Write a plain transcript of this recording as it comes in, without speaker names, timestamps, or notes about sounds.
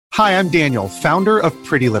Hi, I'm Daniel, founder of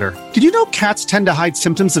Pretty Litter. Did you know cats tend to hide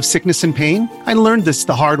symptoms of sickness and pain? I learned this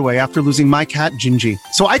the hard way after losing my cat, Gingy.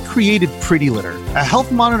 So I created Pretty Litter, a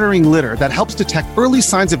health monitoring litter that helps detect early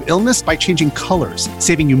signs of illness by changing colors,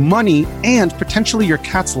 saving you money and potentially your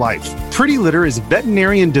cat's life. Pretty Litter is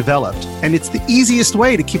veterinarian developed, and it's the easiest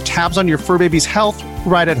way to keep tabs on your fur baby's health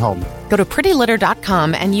right at home. Go to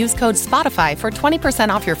prettylitter.com and use code SPOTIFY for 20%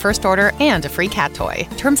 off your first order and a free cat toy.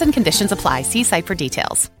 Terms and conditions apply. See site for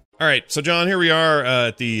details. All right, so John, here we are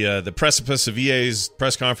at the precipice of EA's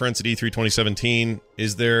press conference at E3 2017.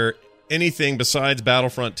 Is there anything besides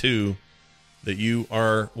Battlefront 2 that you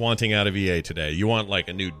are wanting out of EA today? You want like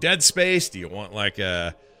a new Dead Space? Do you want like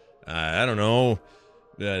a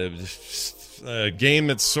game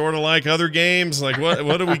that's sort of like other games? Like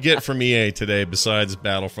what do we get from EA today besides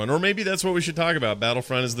Battlefront? Or maybe that's what we should talk about.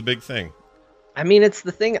 Battlefront is the big thing. I mean, it's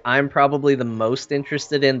the thing I'm probably the most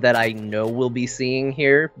interested in that I know we'll be seeing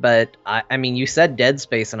here. But, I mean, you said Dead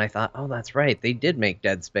Space, and I thought, oh, that's right. They did make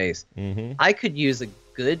Dead Space. Mm-hmm. I could use a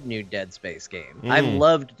good new Dead Space game. I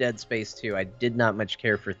loved Dead Space 2. I did not much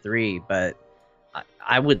care for 3, but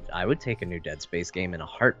I would take a new Dead Space game in a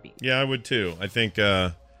heartbeat. Yeah, I would too. I think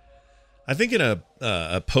in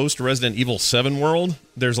a post-Resident Evil 7 world,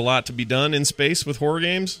 there's a lot to be done in space with horror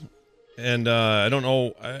games. And I don't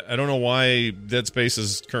know why Dead Space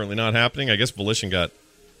is currently not happening. I guess Volition got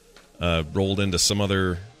rolled into some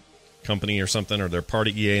other company or something, or they're part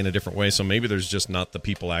of EA in a different way. So maybe there's just not the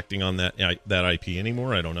people acting on that IP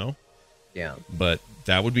anymore. I don't know. Yeah. But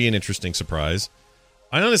that would be an interesting surprise.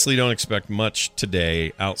 I honestly don't expect much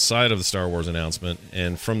today outside of the Star Wars announcement.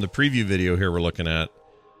 And from the preview video here we're looking at,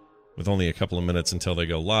 with only a couple of minutes until they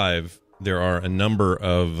go live, there are a number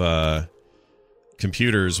of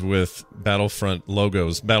computers with Battlefront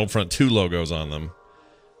 2 logos on them,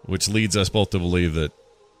 which leads us both to believe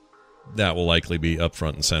that will likely be up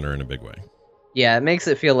front and center in a big way. Yeah, it makes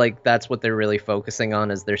it feel like that's what they're really focusing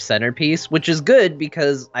on as their centerpiece, which is good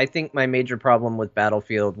because I think my major problem with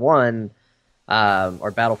Battlefield 1,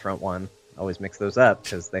 or Battlefront 1, I always mix those up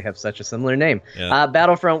because they have such a similar name. Yeah.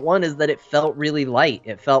 Battlefront 1 is that it felt really light.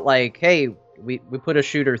 It felt like, hey, we put a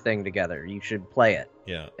shooter thing together. You should play it.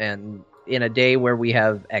 Yeah. And in a day where we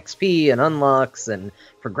have XP and unlocks and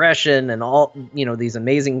progression and all, these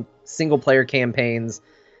amazing single player campaigns,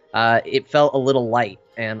 it felt a little light,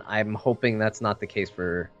 and I'm hoping that's not the case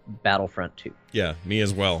for Battlefront 2. Yeah, me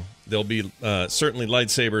as well. There'll be certainly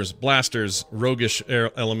lightsabers, blasters, roguish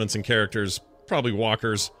elements and characters, probably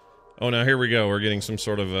walkers. Oh, now here we go. We're getting some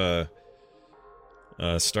sort of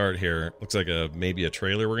start here. Looks like maybe a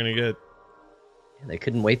trailer we're going to get. They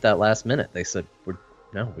couldn't wait that last minute. They said,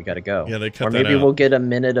 no, we got to go. Yeah, they cut or that maybe out. We'll get a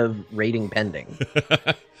minute of rating pending.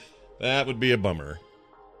 That would be a bummer.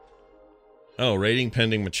 Oh, rating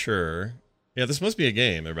pending mature. Yeah, this must be a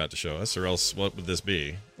game they're about to show us, or else what would this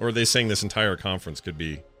be? Or are they saying this entire conference could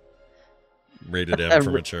be rated M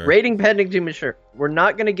for mature? Rating pending to mature. We're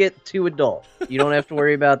not going to get too adult. You don't have to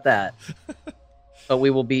worry about that. But we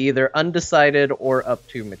will be either undecided or up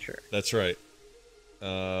to mature. That's right.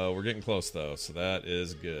 We're getting close, though, so that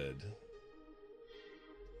is good.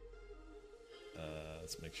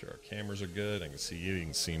 Let's make sure our cameras are good. I can see you. You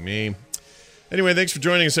can see me. Anyway, thanks for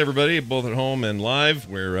joining us, everybody, both at home and live.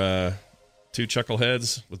 We're two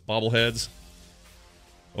chuckleheads with bobbleheads.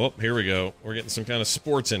 Oh, here we go. We're getting some kind of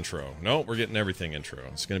sports intro. No, we're getting everything intro.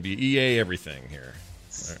 It's going to be EA everything here.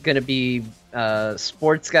 It's going to be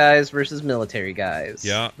sports guys versus military guys.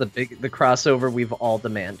 Yeah. The crossover we've all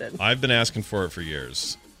demanded. I've been asking for it for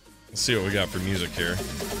years. Let's see what we got for music here.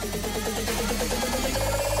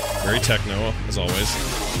 Very techno, as always.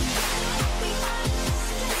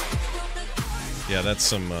 Yeah, that's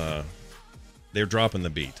some... they're dropping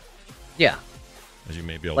the beat. Yeah. As you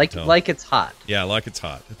may be able to tell. Like it's hot. Yeah, like it's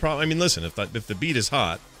hot. I mean, listen, if the beat is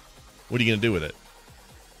hot, what are you going to do with it?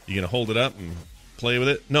 You going to hold it up and play with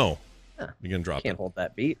it? No. Yeah. You're going to drop it. Can't hold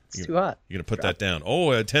that beat. It's too hot. You're going to put that down.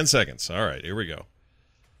 Oh, 10 seconds. All right, here we go.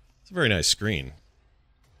 It's a very nice screen.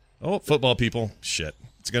 Oh, football people. Shit.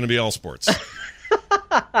 It's going to be all sports.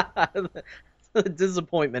 The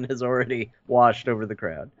disappointment has already washed over the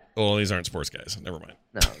crowd. Oh, these aren't sports guys. Never mind.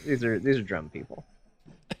 No, these are drum people.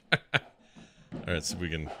 All right, so we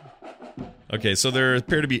can... Okay, so there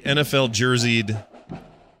appear to be NFL jerseyed...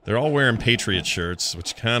 They're all wearing Patriot shirts,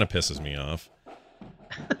 which kind of pisses me off.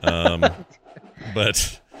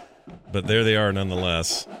 But there they are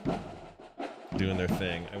nonetheless, doing their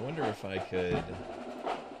thing. I wonder if I could...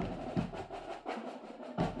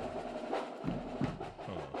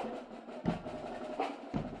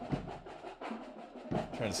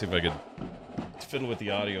 Trying to see if I could fiddle with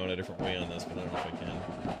the audio in a different way on this, but I don't know if I can.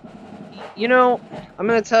 You know, I'm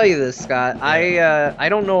gonna tell you this, Scott. I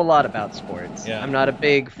don't know a lot about sports. Yeah. I'm not a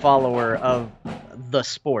big follower of the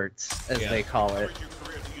sports, as they call it.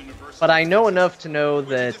 But I know enough to know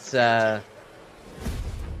that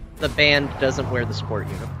the band doesn't wear the sport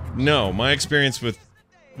uniform. No, my experience with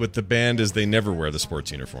the band is they never wear the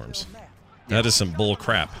sports uniforms. That is some bull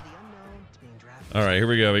crap. All right, here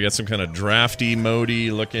we go. We got some kind of drafty, mode-y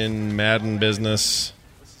looking Madden business.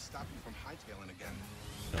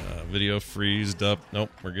 Video freezed up. Nope,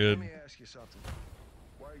 we're good.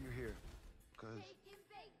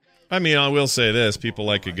 I mean, I will say this. People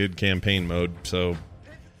like a good campaign mode, so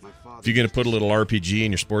if you're going to put a little RPG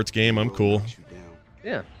in your sports game, I'm cool.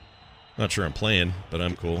 Yeah. Not sure I'm playing, but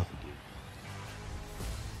I'm cool.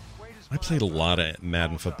 I played a lot of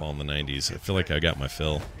Madden football in the 90s. I feel like I got my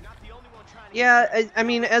fill. Yeah, I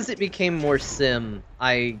mean, as it became more sim,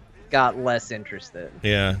 I got less interested.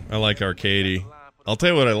 Yeah, I like arcadey. I'll tell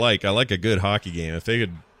you what I like. I like a good hockey game. If they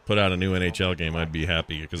could put out a new NHL game, I'd be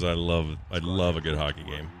happy because I love a good hockey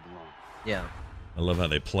game. Yeah. I love how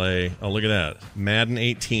they play. Oh, look at that. Madden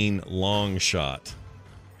 18 long shot.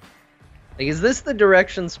 Like, is this the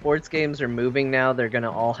direction sports games are moving now? They're going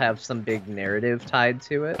to all have some big narrative tied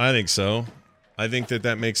to it? I think so. I think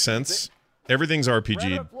that makes sense. Everything's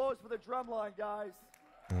RPG'd. Oh,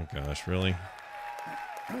 gosh, really?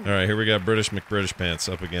 All right, here we got British McBritish Pants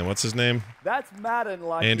up again. What's his name? That's Madden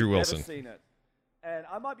like Andrew you've Wilson. Never seen it. And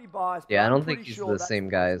I might be biased. Yeah, but I don't I'm think pretty he's sure the that's same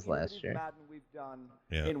the guy most as last innovative year. Madden we've done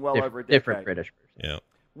Yeah. in well over a decade. Different British person. Yeah.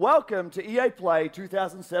 Welcome to EA Play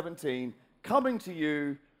 2017, coming to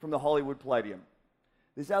you from the Hollywood Palladium.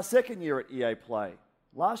 This is our second year at EA Play.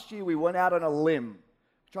 Last year we went out on a limb,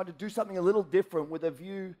 tried to do something a little different with a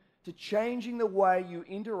view to changing the way you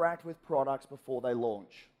interact with products before they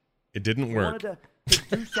launch. It didn't We work. wanted to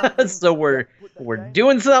do something So we're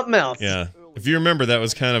doing something else. Yeah. If you remember, that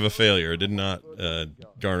was kind of a failure. It did not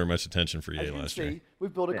garner much attention for As EA you can last year. see,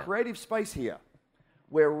 we've built a Yeah. creative space here.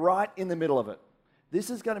 We're right in the middle of it. This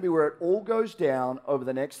is going to be where it all goes down over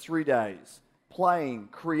the next 3 days. Playing,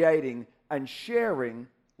 creating, and sharing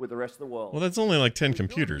with the rest of the world. Well, that's only like 10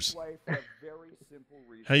 computers.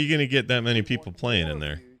 How are you going to get that many people playing in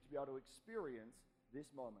there?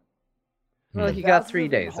 Well, he got 3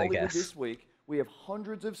 days, I guess. This week, we have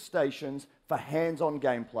hundreds of stations for hands-on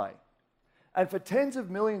gameplay. And for tens of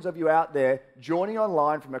millions of you out there joining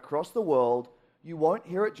online from across the world, you won't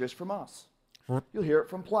hear it just from us. You'll hear it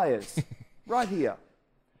from players, right here.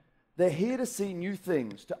 They're here to see new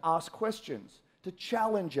things, to ask questions, to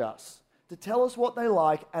challenge us, to tell us what they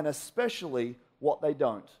like, and especially what they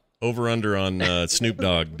don't. Over under on Snoop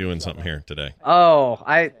Dogg doing something here today. Oh,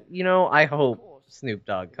 I hope Snoop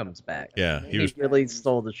Dogg comes back. Yeah, He really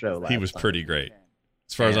stole the show last he was time. pretty great.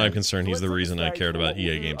 As far as I'm concerned, he's the reason I cared about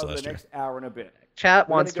EA games last year. Hour and a bit. Chat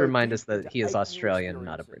wants to remind us that he is Australian,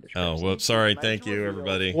 not a British Oh, person. well, sorry. Thank you,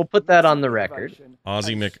 everybody. We'll put that on the record.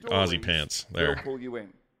 Aussie Aussie Pants. There. Pull you in.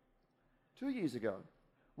 2 years ago,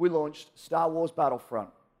 we launched Star Wars Battlefront.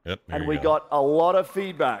 Yep. there And you we go. got a lot of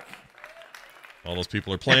feedback. All those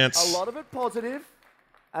people are plants. A lot of it positive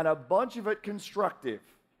and a bunch of it constructive.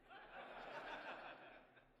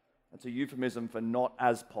 That's a euphemism for not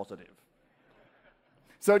as positive.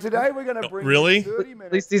 So today we're going to bring really? you 30 minutes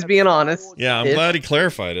At least he's of being Star honest. Wars Yeah, I'm If- glad he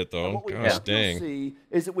clarified it, And though. what we Gosh hope you'll dang. see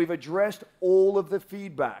is that we've addressed all of the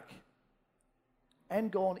feedback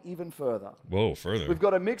and gone even further. Whoa, further. We've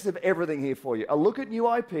got a mix of everything here for you. A look at new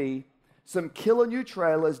IP, some killer new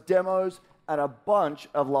trailers, demos, and a bunch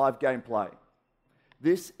of live gameplay.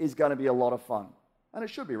 This is going to be a lot of fun. And it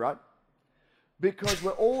should be, right? Because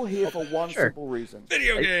we're all here for one Sure. simple reason.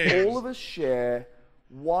 Video games. All of us share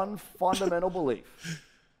one fundamental belief.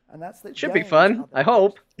 And that's that It should be games fun. are the I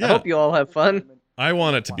hope. Yeah. I hope you all have fun. I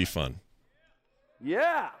want it to be fun.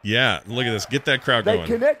 Yeah. Yeah, look at this. Get that crowd They going.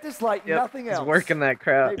 connect us like Yep, nothing he's else. working that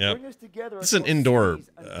crowd. They Yep. bring us together This is an across indoor cities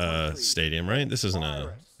and countries. stadium, right? This isn't an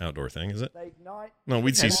Virus. outdoor thing, is it? They ignite No,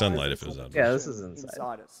 we'd see the sunlight if it was outdoors. Yeah, this is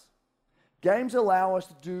inside. us. Games allow us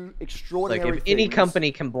to do Like, extraordinary if any things,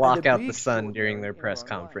 company can and block to out be the sun during extraordinary their in press our own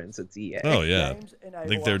conference, ways. it's EA. Oh, yeah. Games I enable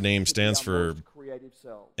think their us name to be stands our for most creative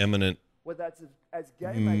selves. Eminent Whether that's as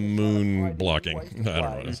game makers moon trying to find blocking. new ways to I don't know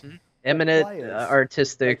play, what it is. Eminent players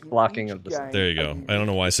artistic making blocking each of the sun. game There you a go. unique I don't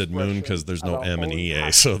know why I said moon because there's no expression M in of our EA.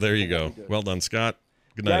 own So there you passion go. for what we do. Well done, Scott.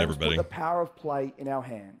 Good night, Games everybody. put the power of play in our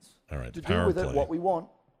hands. All right, To the power do with of it play. what we want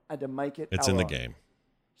and to make it It's our in the own. game.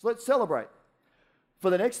 So let's celebrate. For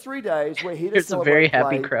the next 3 days, we're here to There's a celebrate very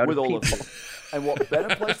happy play crowd with of all of you. people. And what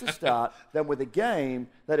better place to start than with a game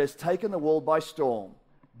that has taken the world by storm,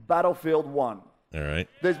 Battlefield 1. All right.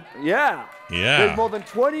 Yeah. Yeah. There's more than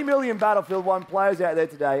 20 million Battlefield 1 players out there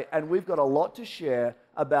today, and we've got a lot to share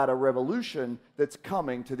about a revolution that's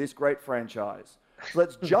coming to this great franchise. So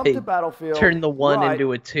let's jump They to Battlefield. turn the 1 right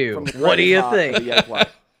into a 2. from the What do you heart of think? EA Play.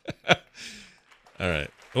 All right.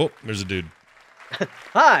 Oh, there's a dude.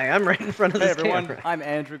 Hi, I'm right in front of Hey this everyone, camera. I'm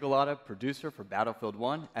Andrew Galata, producer for Battlefield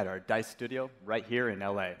 1 at our DICE studio right here in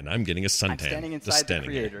LA. And I'm getting a suntan. I'm standing Just inside the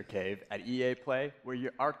standing here. creator cave at EA Play, where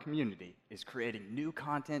our community is creating new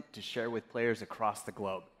content to share with players across the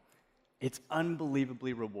globe. It's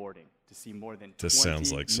unbelievably rewarding to see more than This 20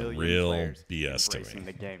 sounds like some million real players BS to embracing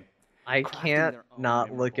me. the game. I can't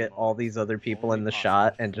not look at all these other people in the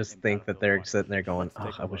shot and just think that they're sitting there going,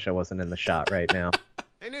 oh, I wish I wasn't in the shot right now.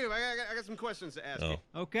 Hey, Noob, I got some questions to ask you.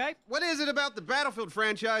 Okay. What is it about the Battlefield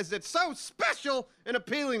franchise that's so special and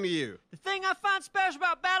appealing to you? The thing I find special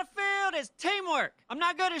about Battlefield is teamwork. I'm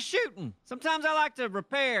not good at shooting. Sometimes I like to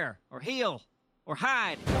repair, or heal, or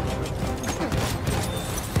hide.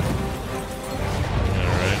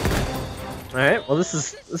 All right, well, this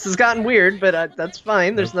has gotten weird, but that's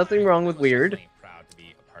fine. There's nothing wrong with weird.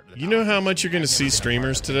 You know how much you're going to see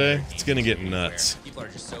streamers today? It's going to get nuts.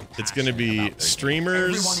 It's going to be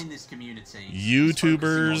streamers,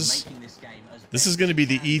 YouTubers. This is going to be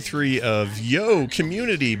the E3 of Yo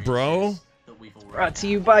community, bro. Brought to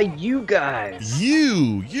you by you guys.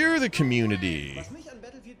 You're the community.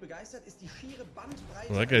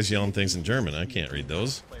 Well, that guy's yelling things in German. I can't read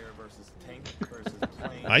those.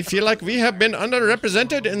 I feel like we have been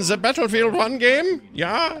underrepresented in the Battlefield 1 game.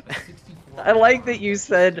 Yeah. I like that you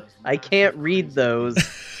said I can't read those,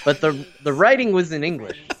 but the writing was in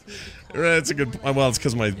English. That's a good. Well, it's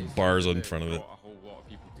because my bar's in front of it.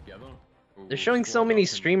 They're showing so many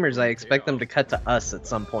streamers. I expect them to cut to us at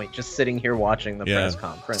some point, just sitting here watching the press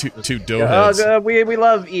conference. Two doughheads. We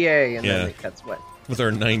love EA, and Yeah. then it cuts away. With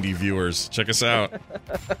our 90 viewers. Check us out.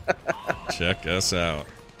 Check us out.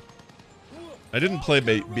 I didn't play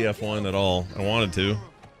BF1 at all. I wanted to.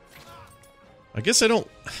 I guess I don't...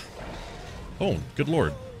 Oh, good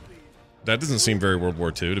lord. That doesn't seem very World War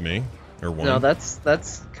II to me. Or 1. No,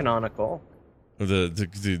 that's canonical. The I'll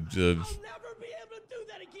never be able to do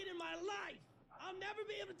that again in my life. I'll never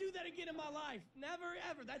be able to do that again in my life. Never,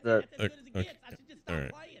 ever. That's as good as it gets. I should just stop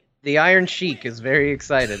playing. The Iron Sheik is very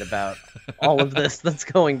excited about all of this that's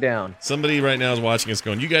going down. Somebody right now is watching us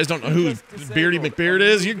going, you guys don't know who Beardy McBeard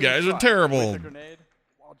is? You guys are terrible.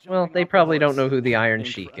 Well, they probably don't know who the Iron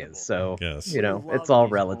Sheik is, so, you know, it's all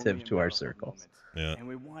relative to our circles. Yeah. And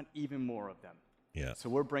we want even more of them. Yeah. So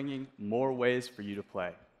we're bringing more ways for you to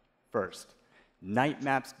play. First, Night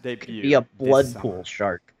Maps debut. Be a blood this pool summer.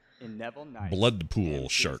 shark. In Neville Knight, Blood Pool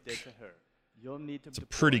and Shark. Tuesday to Her, you'll need to It's a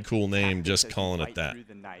deploy pretty cool name, just tactics as calling you it that. fight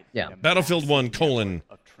through the night Yeah. in a Battlefield 1, massive colon,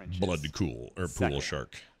 network of trenches. Blood Pool, or Pool Second,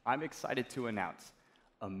 Shark. I'm excited to announce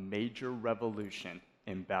a major revolution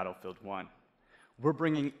in Battlefield 1. We're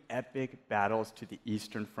bringing epic battles to the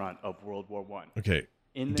Eastern Front of World War I. Okay.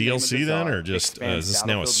 In the name of DLC the then, Tsar, or just, expand is this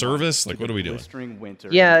now a Battlefield service? 1 Like, to what are we the doing? blistering winter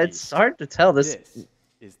Yeah, in the it's East. hard to tell. This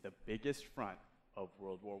is the biggest front of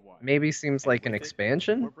World War I. maybe seems like an With it,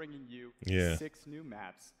 expansion. We're bringing you 6 new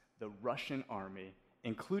maps, the Russian army,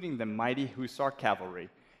 including the mighty Hussar cavalry,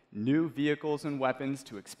 new vehicles and weapons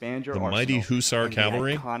to expand your The arsenal, mighty Hussar and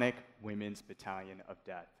cavalry? the iconic Women's Battalion of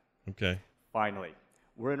Death. Okay. Finally,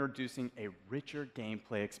 we're introducing a richer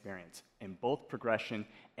gameplay experience in both progression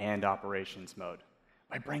and operations mode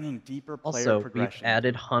by bringing deeper player Also, we've progression.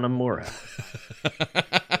 added Hanamura.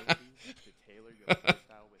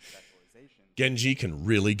 Genji can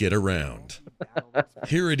really get around.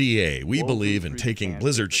 Here at EA, we believe in taking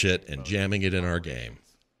Blizzard shit and jamming it in our game.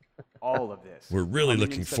 All of this. We're really coming in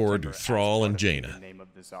looking forward to September as Thrall part and of Jaina. In the Name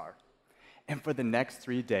of the Tsar. And for the next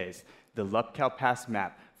 3 days, the Lupkow Pass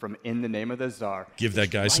map from In the Name of the Tsar. Give that is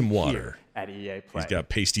guy right some here water. At EA Play. He's got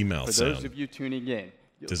pasty mouth For those sound. of you tuning in,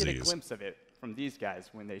 you'll get a Disease. glimpse of it from these guys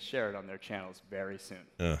when they share it on their channels very soon.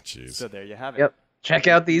 Oh, jeez. So there you have it. Yep. Check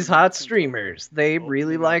out these hot streamers. They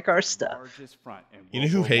really like our stuff. You know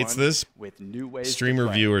who hates this? With new ways to Streamer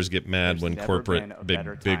play. viewers get mad There's when never been a corporate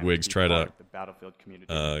better big time wigs to be try part to of the Battlefield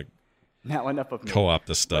community. Now enough of me. co-op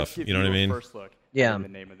the Let's stuff. give You know what I a mean? first look at Yeah. In the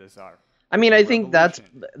Name of the Tsar. I mean, I think that's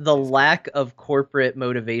the lack of corporate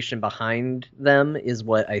motivation behind them is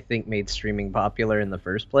what I think made streaming popular in the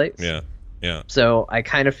first place. Yeah. Yeah. So I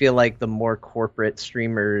kind of feel like the more corporate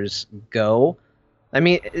streamers go,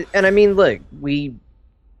 look, we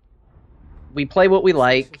play what we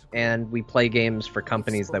like, and we play games for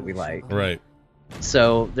companies that we like. Right.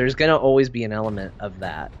 So there's going to always be an element of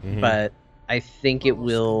that. Mhm. But I think it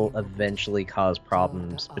will eventually cause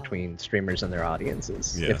problems between streamers and their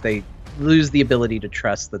audiences Yeah. if they lose the ability to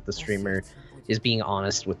trust that the streamer is being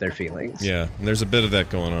honest with their feelings. Yeah. And there's a bit of that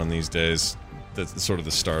going on these days. that's sort of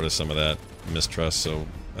the start of some of that mistrust. So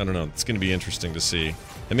I don't know. It's going to be interesting to see.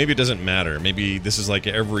 And maybe it doesn't matter. Maybe this is like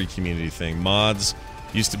every community thing. Mods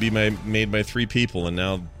used to be made by 3 people, and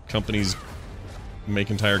now companies make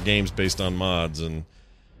entire games based on mods, and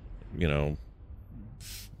you know,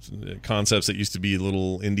 concepts that used to be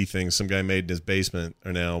little indie things some guy made in his basement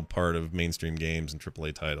are now part of mainstream games and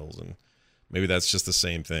AAA titles, and maybe that's just the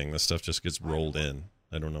same thing. This stuff just gets rolled in.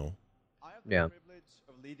 I don't know. Yeah. Of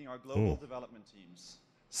leading our global development teams.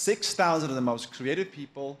 6,000 of the most creative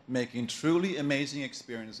people making truly amazing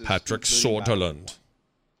experiences. Patrick Soderlund.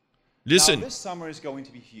 Listen. Now, this summer is going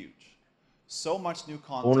to be huge. So much new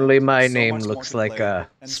content. Only my name looks like a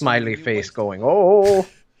smiley face going, oh.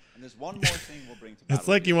 And there's one more thing we'll bring to It's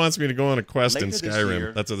like he wants me to go on a quest in Later this Skyrim.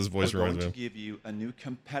 year, That's what this voice we're going reminds me to of. give you a new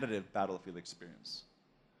competitive Battlefield experience.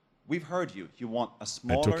 We've heard you. You want a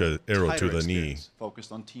smaller, took an arrow tighter to the knee. experience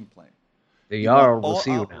focused on team play. The want Jarl will all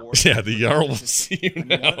see you out now. war Yeah, the Jarl will see you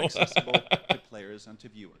and you want it now. accessible to players and to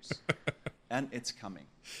viewers. And it's coming.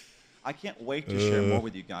 I can't wait to share more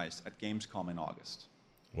with you guys at Gamescom in August.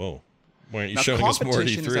 Whoa. Why aren't you Now, showing us more at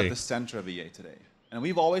competition is at the E3? center of EA today, and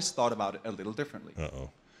we've always thought about it a little differently. Uh-oh.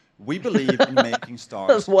 We believe in making stars.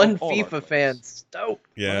 There's one of all our FIFA players. fan stoked.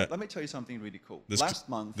 Yeah. Let me tell you something really cool. This Last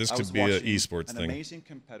month, this I could was be a watching esports an thing. amazing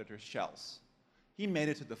competitor, Shells. He made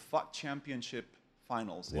it to the FUT Championship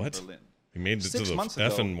finals What? in Berlin. He made it 6 to months the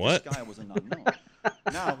ago, effing what? this guy was an unknown.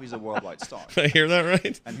 Now he's a worldwide star. Did I hear that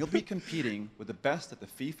right? And he'll be competing with the best at the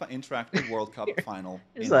FIFA Interactive World Cup final.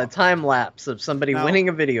 There's in a August. time lapse of somebody Now, winning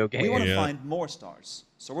a video We game. want to Yeah. find more stars,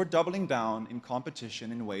 so we're doubling down in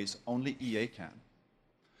competition in ways only EA can.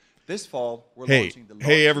 This fall, we're launching the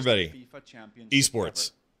Hey, largest everybody. FIFA championship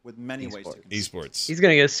Esports. ever, with many ways to compete. Esports. He's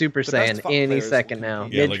gonna get Super The best Saiyan FUT any players second will now.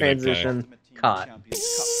 compete Yeah, Mid look at that guy. transition, Ultimate Team caught.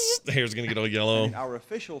 Champions Cup. The hair's gonna get all And yellow. in our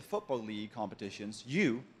official Football League competitions,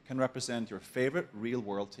 you can represent your favorite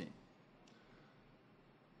real-world team.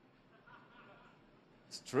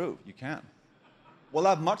 It's true, you can. We'll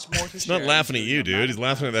have much more to He's share. not laughing at including you, a dude. He's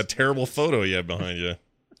laughing at that terrible photo you have behind you.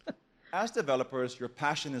 As developers, your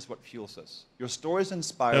passion is what fuels us. Your stories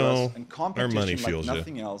inspire No, us, and our competition money like fuels you.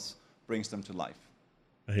 nothing else brings them to life.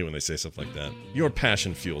 I hate when they say stuff like that. Your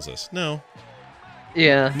passion fuels us. No.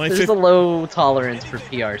 Yeah, My there's a low tolerance for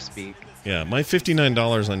PR speak. Yeah, my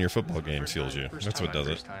 $59 on your football game fuels you. That's what does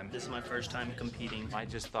it. This is my first time competing. I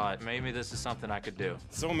just thought maybe this is something I could do.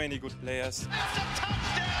 So many good players.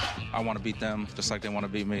 I want to beat them just like they want to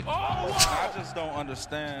beat me. I just don't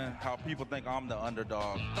understand how people think I'm the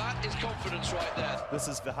underdog. That is confidence right there. This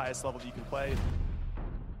is the highest level you can play.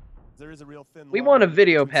 There is a real thin We line want a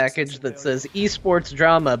video between success package and that failure. says esports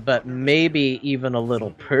drama, but maybe even a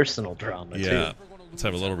little personal drama Yeah. too. Let's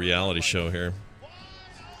have a little reality show here.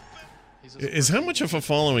 Is how much of a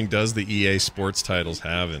following does the EA sports titles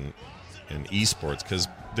have in esports? Because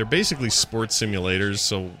they're basically sports simulators,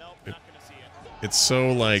 so it's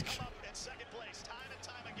so like,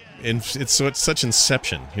 it's such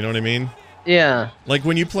Inception. You know what I mean? Yeah. Like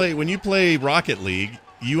when you play Rocket League,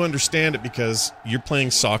 you understand it because you're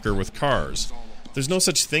playing soccer with cars. There's no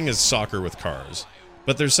such thing as soccer with cars,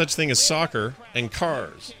 but there's such thing as soccer and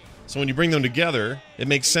cars. So when you bring them together, it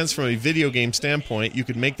makes sense from a video game standpoint. You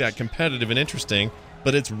could make that competitive and interesting,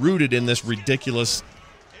 but it's rooted in this ridiculous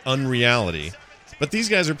unreality. But these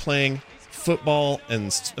guys are playing football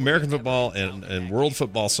and American football and world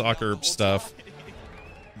football soccer stuff.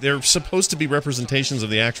 They're supposed to be representations of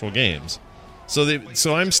the actual games. So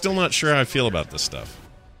I'm still not sure how I feel about this stuff.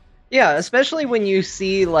 Yeah, especially when you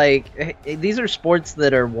see, like, these are sports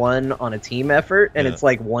that are won on a team effort, and it's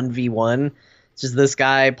like 1v1. It's just this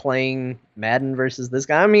guy playing Madden versus this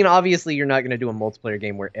guy. I mean, obviously, you're not going to do a multiplayer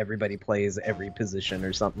game where everybody plays every position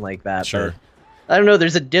or something like that. Sure. But I don't know,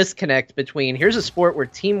 there's a disconnect between, here's a sport where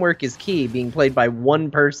teamwork is key, being played by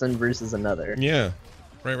one person versus another. Yeah,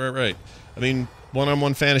 right. I mean,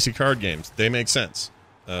 one-on-one fantasy card games, they make sense.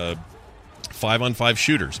 5-on-5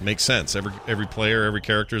 shooters make sense. Every player, every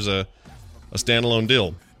character is a standalone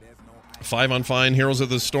deal. 5-on-5 Heroes of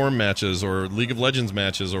the Storm matches or League of Legends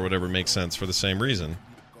matches or whatever makes sense for the same reason.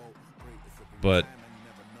 But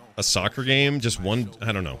a soccer game, just one,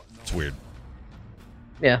 I don't know. It's weird.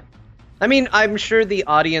 Yeah. I mean, I'm sure the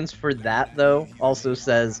audience for that, though, also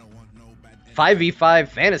says 5v5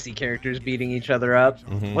 fantasy characters beating each other up.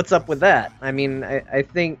 Mhm. What's up with that? I mean, I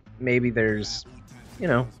think maybe there's,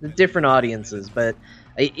 different audiences, but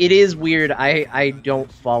it is weird. I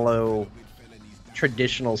don't follow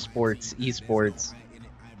traditional sports, esports,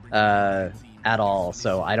 at all,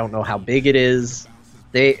 so I don't know how big it is.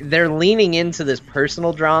 They're leaning into this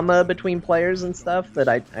personal drama between players and stuff that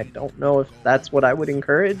I don't know if that's what I would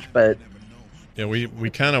encourage, but Yeah, we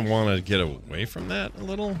kind of want to get away from that a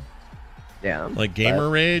little. Yeah. Like gamer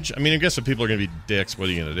rage. I mean, I guess if people are going to be dicks, what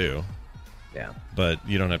are you going to do? Yeah. But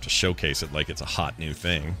you don't have to showcase it like it's a hot new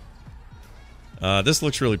thing. This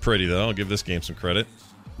looks really pretty, though. I'll give this game some credit.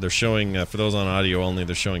 They're showing, for those on audio only,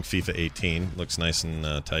 they're showing FIFA 18. Looks nice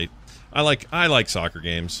and tight. I like soccer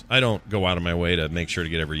games. I don't go out of my way to make sure to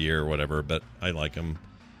get every year or whatever, but I like them.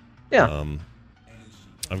 Yeah.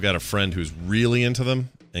 I've got a friend who's really into them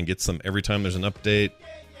and gets them every time there's an update.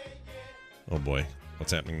 Oh boy,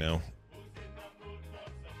 what's happening now?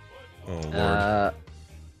 Oh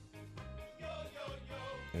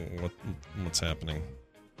Lord. What's happening?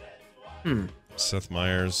 Seth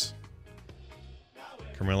Meyers,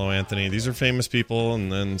 Carmelo Anthony. These are famous people, and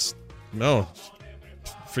then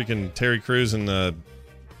freaking Terry Crews and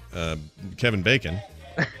Kevin Bacon.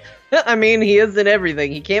 I mean, he is in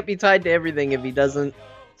everything. He can't be tied to everything if he doesn't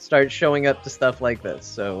start showing up to stuff like this.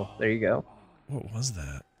 So there you go. What was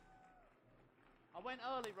that? I went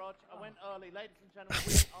early, Rog. I went early. Ladies and gentlemen,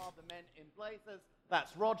 we are the men in blazers.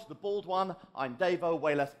 That's Rog, the bald one. I'm Davo,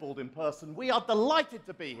 way less bald in person. We are delighted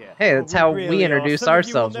to be here. Hey, that's how we introduce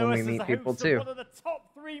ourselves when we meet people, too. One of the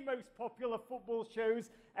top 3 most popular football shows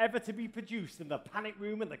ever to be produced in the panic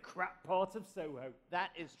room and the crap part of Soho.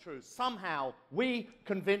 That is true. Somehow, we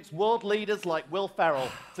convinced world leaders like Will Ferrell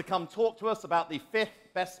to come talk to us about the 5th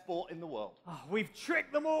best sport in the world. Oh, we've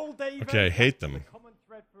tricked them all, Dave. Okay, I hate them. The common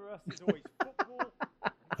thread for us is always football.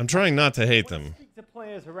 I'm trying not to hate them. When I speak to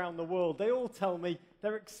players around the world, they all tell me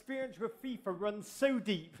their experience with FIFA runs so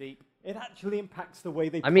deep, it actually impacts the way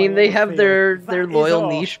they play. I mean, they have their loyal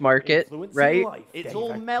niche market, right? It's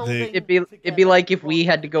all melding. It'd be like if we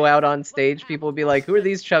had to go out on stage, people would be like, "Who are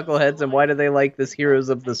these chuckleheads, and why do they like this Heroes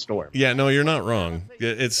of the Storm?" Yeah, no, you're not wrong.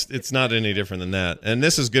 It's not any different than that. And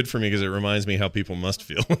this is good for me because it reminds me how people must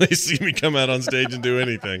feel when they see me come out on stage and do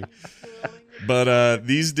anything. But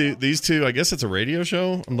these two, I guess it's a radio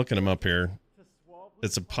show. I'm looking them up here.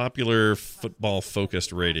 It's a popular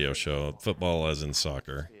football-focused radio show. Football as in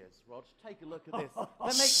soccer. Take a look at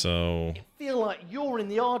this. So You feel like you're in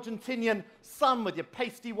the Argentinian sun with your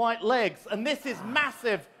pasty white legs. And this is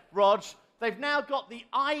massive, Rog. They've now got the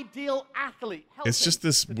ideal athlete. It's just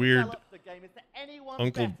this weird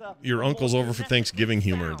your uncle's over for Thanksgiving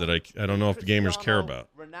humor that I don't know if the gamers care about.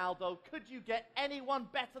 Ronaldo, could you get anyone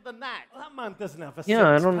better than that? That man doesn't have a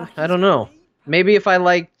Yeah, I don't know. Maybe if I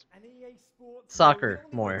liked soccer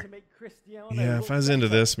more. Yeah, if I was into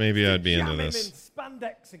this, maybe I'd be into Jam him this. in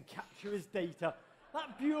spandex and capture his data.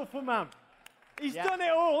 That beautiful man. He's done it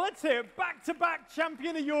all. Let's hear it. Back-to-back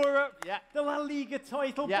champion of Europe. The La Liga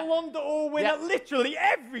title. Ballon d'Or winner. Literally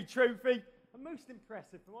every trophy. And most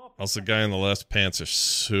impressive from our Also, the guy in the left pants are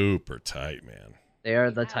super tight, man. They are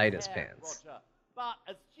the tightest pants.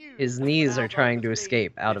 His knees are trying to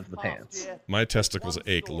escape out of the pants. My testicles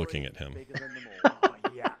ache looking at him.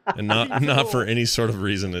 And not for any sort of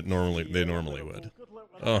reason that they normally would.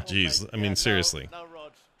 Oh, geez. I mean, seriously.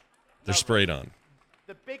 They're sprayed on.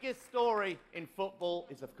 The biggest story in football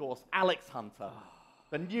is, of course, Alex Hunter,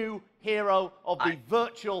 the new hero of the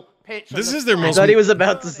virtual pitch. This is their most. I thought he was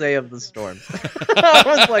about to say of the Storm. I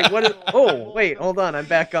was like, "What is?" Oh, wait, hold on, I'm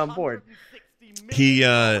back on board. He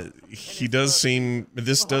does seem.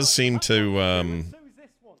 This does seem to.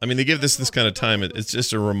 I mean, they give this kind of time. It's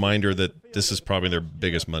just a reminder that this is probably their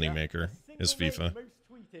biggest moneymaker is FIFA.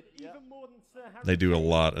 They do a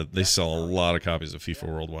lot. They sell a lot of copies of FIFA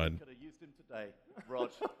worldwide.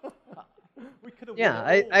 Yeah,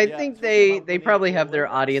 I think they probably have their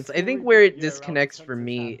audience. I think where it disconnects for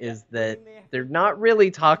me is that they're not really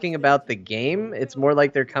talking about the game. It's more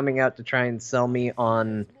like they're coming out to try and sell me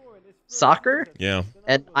on soccer. Yeah.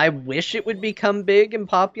 And I wish it would become big and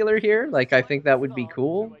popular here. Like, I think that would be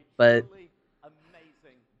cool. But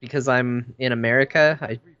because I'm in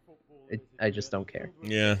America, I just don't care.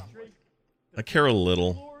 Yeah. I care a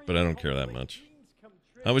little, but I don't care that much.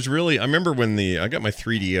 I remember when I got my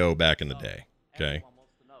 3DO back in the day. Okay.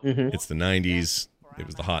 Mm-hmm. It's the 90s. It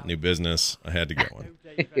was the hot new business. I had to get one.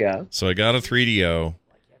 Yeah. So I got a 3DO,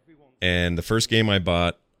 and the first game I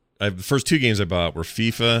bought, the first 2 games I bought were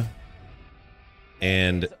FIFA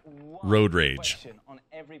and Road Rage.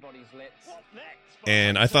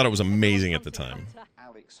 And I thought it was amazing at the time.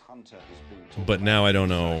 But now I don't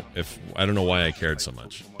know why I cared so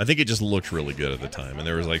much. I think it just looked really good at the time, and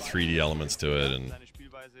there was like 3D elements to it, and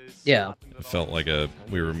yeah, it felt like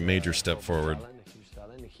we were a major step forward.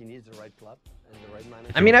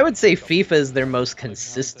 I mean, I would say FIFA is their most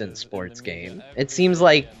consistent sports game. It seems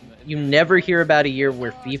like you never hear about a year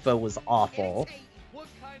where FIFA was awful.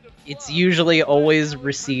 It's usually always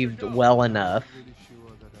received well enough.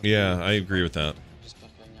 Yeah, I agree with that.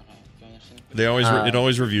 They always it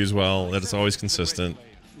always reviews well. It's always consistent.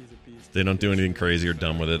 They don't do anything crazy or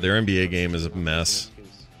dumb with it. Their NBA game is a mess.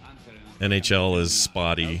 NHL is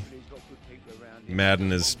spotty.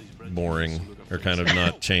 Madden is boring, or kind of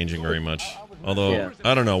not changing very much. Although,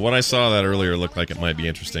 I don't know. What I saw that earlier looked like it might be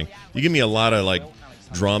interesting. You give me a lot of, like,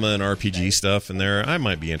 drama and RPG stuff in there, I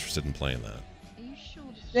might be interested in playing that.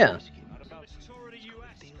 Yeah.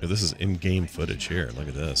 Oh, this is in-game footage here. Look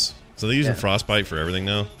at this. So they're using Frostbite for everything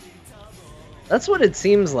now? That's what it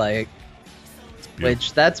seems like.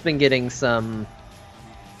 Which, that's been getting some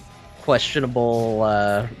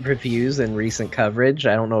questionable reviews in recent coverage.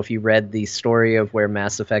 I don't know if you read the story of where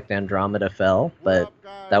Mass Effect Andromeda fell, but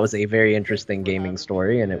that was a very interesting gaming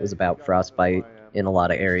story, and it was about Frostbite in a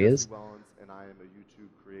lot of areas. And I am a YouTube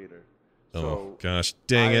creator. Oh, gosh,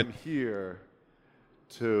 dang it. I'm here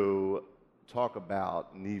to talk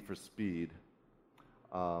about Need for Speed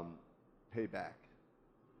Payback.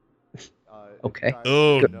 Okay.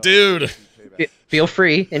 Oh, dude. Feel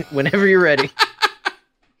free, and whenever you're ready.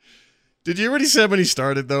 Did you already say when he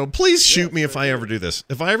started, though? Please shoot me if I ever do this.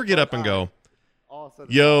 If I ever get up and go,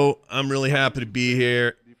 yo, I'm really happy to be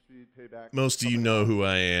here. Most of you know who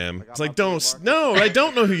I am. It's like, no, I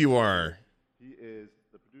don't know who you are. He is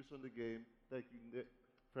the producer of the game. Thank you, Nick,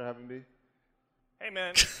 for having me. Hey,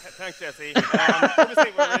 man. Thanks, Jesse.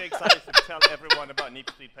 Obviously, we're really excited to tell everyone about Need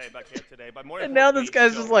for Speed Payback here today. But more And now this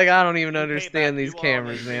guy's just like, I don't even understand these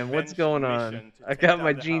cameras, man. What's going on? I got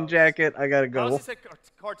my jean jacket. I gotta go.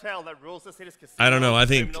 Cartel that rules the city's casinos. I don't know. I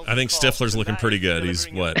think Stifler's looking pretty good. He's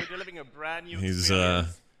what? He's been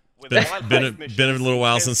a little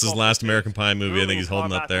while since his last American Pie movie. I think he's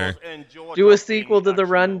holding up there. Do a sequel to The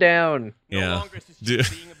Rundown. Yeah.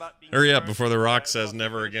 Hurry up before The Rock says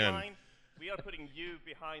never again. We are putting you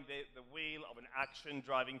behind the wheel of an action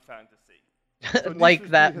driving fantasy. Like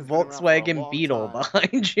that Volkswagen Beetle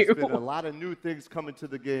behind you. There's been a lot of new things coming to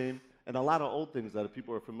the game, and a lot of old things that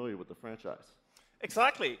people are familiar with the franchise.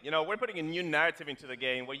 Exactly. You know, we're putting a new narrative into the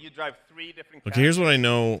game where you drive 3 different. Okay, here's what I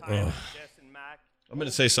know. I'm going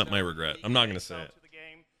to say something I regret. I'm not going to say it.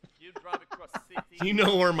 You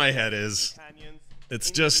know where my head is.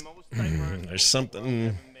 It's just there's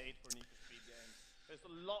something.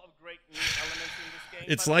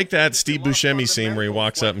 It's like that Steve Buscemi scene where he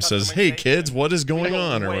walks up and says, "Hey kids, what is going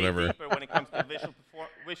on?" or whatever. When it comes to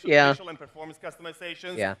visual and performance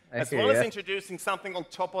customizations, as well as introducing something on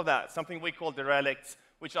top of that, something we call derelicts,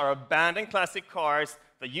 which are abandoned classic cars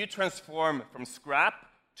that you transform from scrap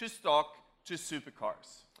to stock to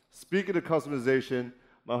supercars. Speaking of customization,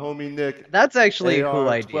 my homie Nick. That's actually a cool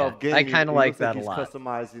idea. I kind of like that a lot.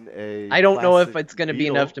 I don't know if it's going to be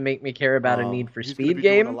enough to make me care about a Need for Speed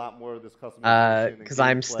game, because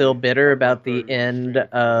I'm still bitter about the end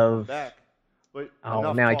of.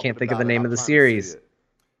 Oh, now I can't think of the name of the series.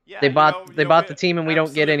 They bought the team, and we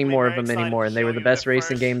don't get any more of them anymore. And they were the best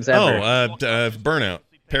racing games ever. Burnout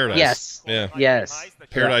Paradise. Yes. Yeah. Yes.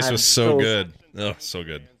 Paradise was so good. Oh, so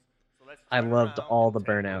good. I loved all the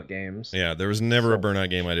Burnout games. Yeah, there was never a Burnout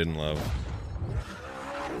game I didn't love.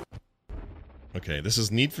 Okay, this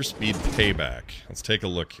is Need for Speed Payback. Let's take a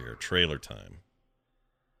look here. Trailer time.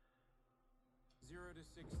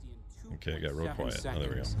 Okay, I got real quiet. Oh, there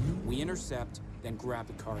we go. We intercept, then grab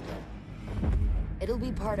the cargo. It'll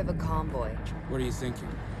be part of a convoy. What are you thinking?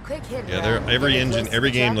 Quick hit. Yeah, every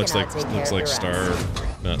game looks like Starbreeze.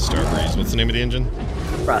 What's the name of the engine?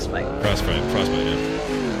 Frostbite. Frostbite, yeah.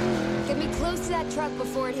 Get me close to that truck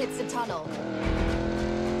before it hits the tunnel.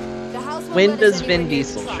 When does Vin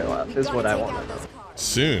Diesel show up is what I want to know.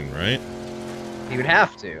 Soon, right? He would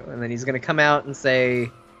have to, and then he's going to come out and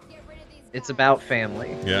say, it's about family.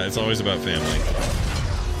 Yeah, it's always about family.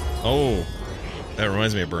 Oh, that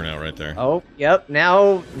reminds me of Burnout right there. Oh, yep.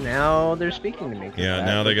 Now they're speaking to me. Yeah,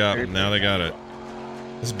 now they got it.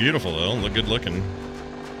 It's beautiful though. Look good looking.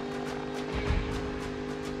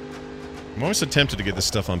 I'm always so tempted to get this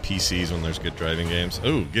stuff on PCs when there's good driving games.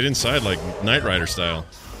 Oh, get inside like Knight Rider style.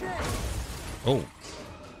 Oh.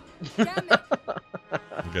 I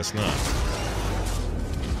guess not.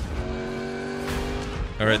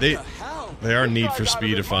 All right, they are Need for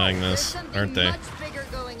Speedifying this, aren't they?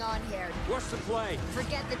 What's the play?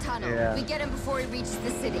 Forget the tunnel. Yeah. We get him before he reaches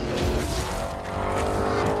the city.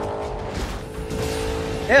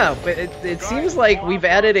 Yeah, but it seems like we've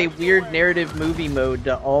added a weird narrative movie mode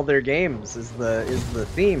to all their games. Is the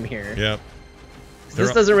theme here? Yep.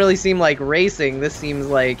 This doesn't really seem like racing. This seems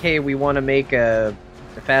like, hey, we want to make a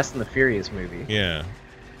Fast and the Furious movie. Yeah,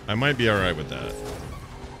 I might be all right with that.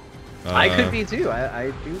 I could be too.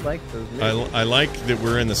 I do like those movies. I like that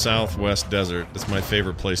we're in the Southwest desert. It's my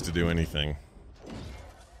favorite place to do anything.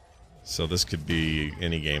 So this could be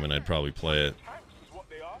any game, and I'd probably play it.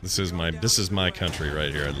 This is my country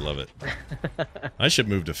right here. I love it. I should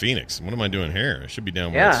move to Phoenix. What am I doing here? I should be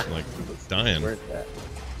down where it's like dying.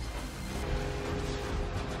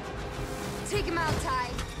 Take him out, Ty.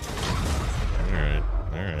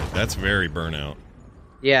 All right. That's very Burnout.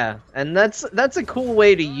 Yeah, and that's a cool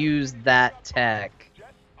way to use that tech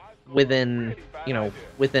within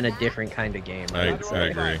a different kind of game. I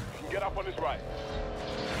agree. Get up on his right.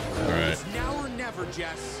 All right. It's now or never,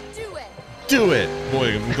 Jess. Do it. Do it.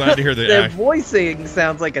 Boy, I'm glad to hear that. The voicing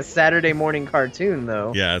sounds like a Saturday morning cartoon,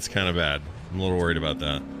 though. Yeah, it's kind of bad. I'm a little worried about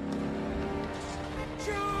that.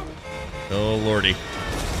 Oh, Lordy.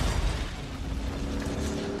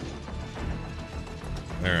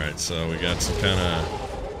 All right, so we got some kind of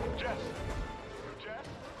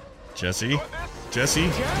Jesse.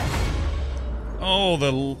 Oh,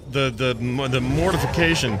 the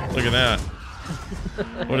mortification. Look at that.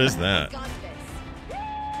 What is that?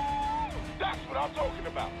 That's what I'm talking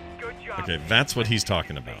about. Good job. Okay, that's what he's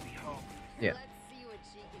talking about. Yeah.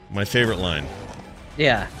 My favorite line.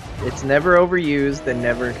 Yeah, it's never overused and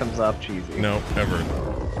never comes off cheesy. No, ever.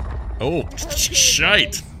 Oh,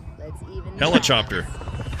 shite. Helicopter.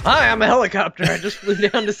 Hi, I'm a helicopter. I just flew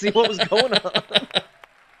down to see what was going on.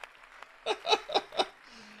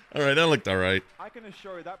 All right, that looked all right. I can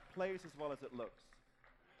assure you that plays as well as it looks.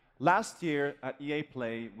 Last year at EA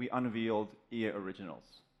Play, we unveiled EA Originals.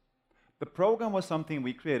 The program was something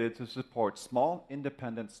we created to support small,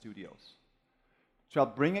 independent studios, to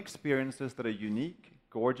help bring experiences that are unique,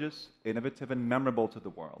 gorgeous, innovative, and memorable to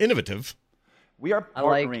the world. Innovative? We are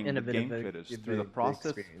partnering with game creators through the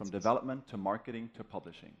process from development to marketing to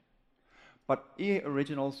publishing. But EA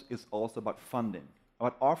Originals is also about funding,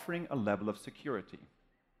 about offering a level of security.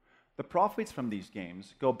 The profits from these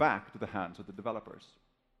games go back to the hands of the developers.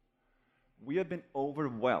 We have been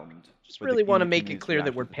overwhelmed. Just really want to make it clear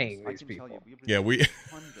that we're paying these people. Yeah, we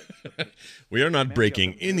are not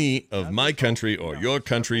breaking any of my country or your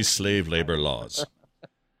country's slave labor laws.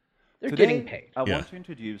 They're Today, getting paid. I want to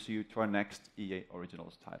introduce you to our next EA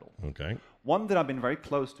Originals title. Okay. One that I've been very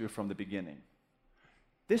close to from the beginning.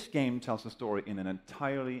 This game tells the story in an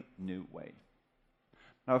entirely new way.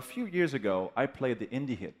 Now, a few years ago, I played the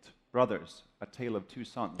indie hit Brothers: A Tale of Two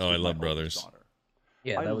Sons. Oh, I love Brothers.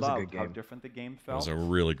 Yeah, that was a good game. I loved how different the game felt. It was a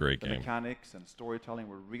really great game. The mechanics and storytelling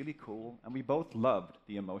were really cool, and we both loved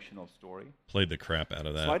the emotional story. Played the crap out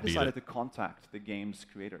of that. So I decided to contact the game's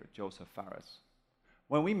creator, Joseph Fares.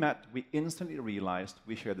 When we met, we instantly realized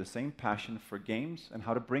we shared the same passion for games and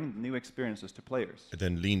how to bring new experiences to players. And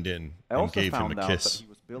then leaned in I and also gave him found a out kiss. that he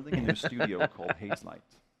was building a new studio called Hazelight.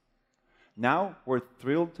 Now, we're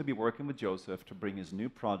thrilled to be working with Joseph to bring his new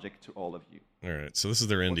project to all of you. All right, so this is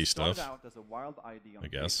their indie What stuff. started out as a wild idea on I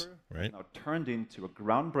guess, paper, right? Now turned into a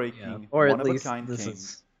groundbreaking, or at least one-of-a-kind this game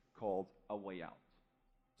is called A Way Out.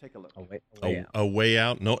 Take a look. A way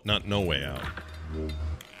out? No, not no way out.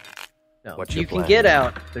 No, What's you your can plan, get man?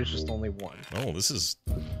 out. There's just only one. Oh, this is...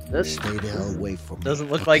 This Stay the hell away from me.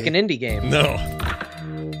 doesn't look like an indie game. No.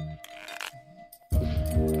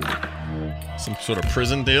 Some sort of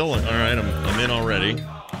prison deal? All right, I'm in already.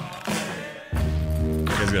 You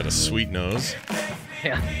guys got a sweet nose.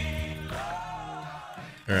 Yeah.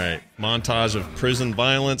 All right, montage of prison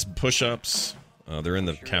violence, push-ups. They're in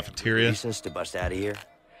the cafeteria. Reasons to bust out of here,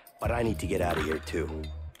 but I need to get out of here too.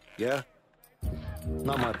 Yeah?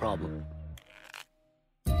 Not my problem.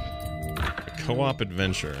 A co-op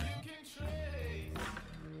adventure.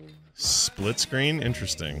 Split screen?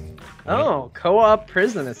 Interesting. Oh, co-op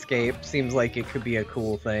prison escape seems like it could be a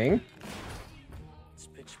cool thing.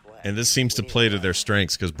 And this seems to play to their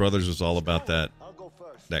strengths because Brothers was all about that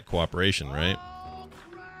cooperation, right?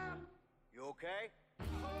 You okay?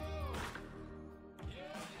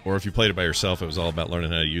 Or if you played it by yourself, it was all about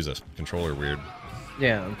learning how to use a controller weird.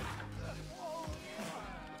 Yeah.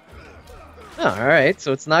 Oh, all right,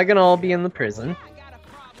 so it's not gonna all be in the prison.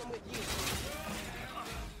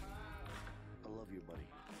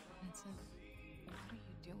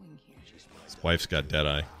 His wife's got dead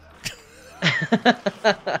eye.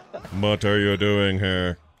 What are you doing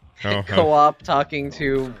here? Co-op talking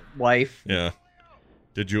to wife. Yeah.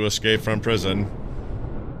 Did you escape from prison?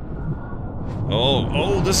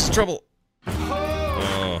 Oh, this is trouble.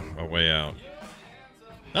 Oh, A Way Out.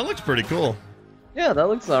 That looks pretty cool. Yeah, that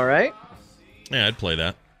looks all right. Yeah, I'd play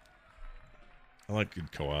that. I like good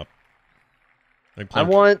co-op. I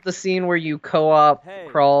want the scene where you co-op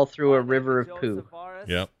crawl through a river of poo.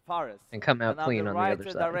 Yep. And come out clean on the other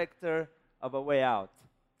side. Director of A Way Out.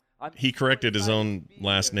 He corrected his own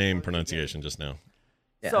last name pronunciation just now.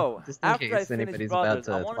 Yeah, so, just in after case I anybody's Brothers,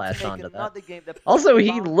 about I to wanted latch to make onto that. another game that Also,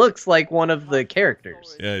 he looks like one of the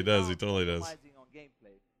characters. Yeah, he does. He totally does. on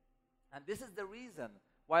gameplay. And this is the reason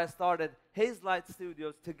why I started Hazelight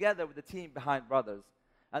Studios together with the team behind Brothers.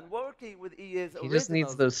 And working with EA's He just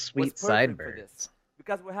needs those sweet sideburns.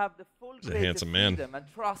 Because we have the full He's a handsome man. freedom and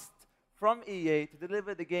trust from EA to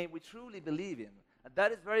deliver the game we truly believe in. And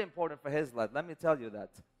that is very important for Hazelight, let me tell you that.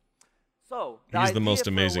 So, He's the most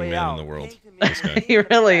amazing man in the world. He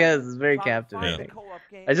really is. It's very captivating.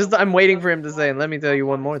 I'm waiting for him to say, and let me tell you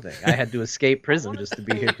one more thing. I had to escape prison just to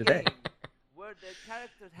be here today.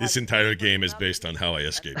 This entire game is based on how I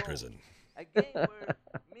escaped prison. A game where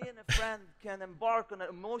me and a friend can embark on an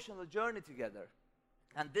emotional journey together.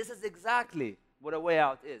 And this is exactly what A Way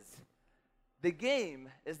Out is. The game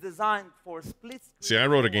is designed for split screen. See, I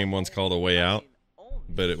wrote a game once called A Way Out,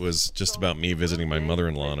 but it was just about me visiting my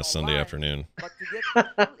mother-in-law on a Sunday afternoon.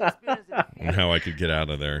 And how I could get out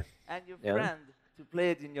of there. And your friend to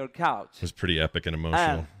play it in your couch. It was pretty epic and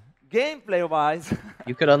emotional. Gameplay-wise,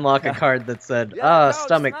 you could unlock a card that said,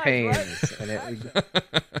 stomach pains, right? And it would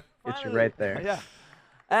get you right there. Yeah.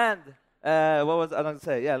 And what was I going to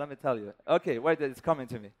say? Yeah, let me tell you. Okay, wait, it's coming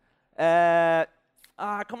to me.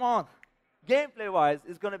 Come on. Gameplay-wise,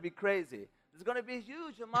 it's going to be crazy. There's going to be a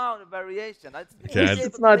huge amount of variation.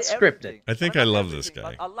 It's not scripted. I think I love this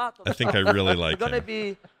guy. I think I really like him. It's going to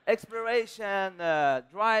be exploration,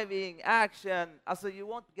 driving, action. So you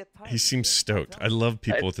won't get tired. He seems stoked. I love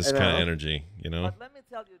people with this kind of energy, you know? But let me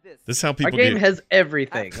tell you this. This is how people Our game has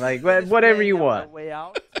everything. Like, whatever you want.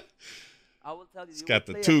 It's got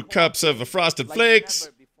the 2 cups of Frosted Flakes.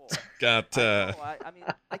 It's got, I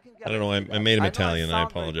don't know, I made him Italian. I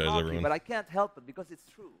apologize, everyone. But I can't help it because it's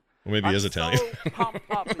true. Well, maybe he is Italian. So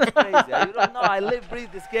pumped up, it's crazy. You don't know, I live,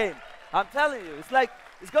 breathe this game. I'm telling you, it's like,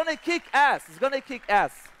 it's going to kick ass. It's going to kick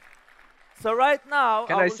ass. So right now,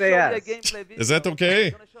 I will show you a gameplay video. Is that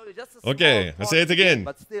okay? Okay, I say it again.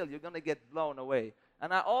 But still, you're going to get blown away.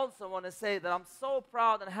 And I also want to say that I'm so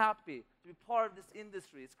proud and happy to be part of this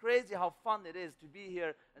industry. It's crazy how fun it is to be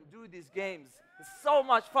here and do these games. It's so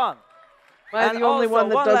much fun. Am I the only one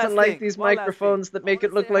that doesn't like these microphones that make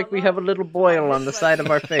it look like we have a little boil on the side of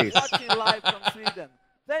our face? Watching live from Sweden.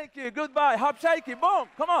 Thank you. Goodbye. Hop, shaky, boom.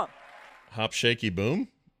 Come on. Hop, shaky, boom?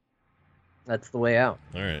 That's the way out.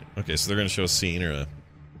 All right. Okay, so they're going to show a scene or a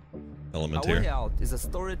element here. A Way Out is a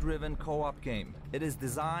story-driven co-op game. It is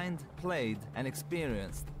designed, played, and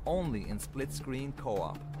experienced only in split-screen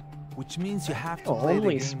co-op, which means you have to play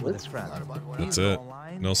the game with a friend. That's it.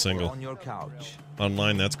 No single. On your couch.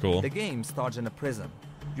 Online, that's cool. The game starts in a prison.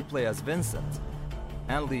 You play as Vincent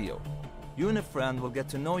and Leo. You and a friend will get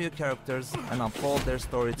to know your characters and unfold their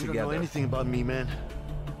story together. You don't know anything about me, man.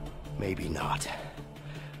 Maybe not.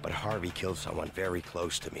 But Harvey killed someone very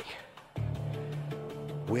close to me.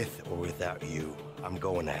 With or without you, I'm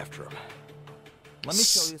going after him. Let me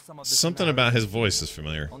show you some of the Something about his voice is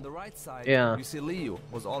familiar. On the right side, yeah. You see Leo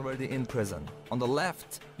was already in prison. On the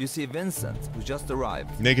left, you see Vincent, who just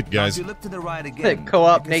arrived. Naked guys. Now, if you look to the right again,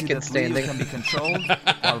 co-op you can naked see that standing. Leo can be controlled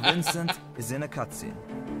while Vincent is in a cutscene.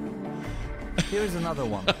 Here's another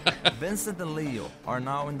one. Vincent and Leo are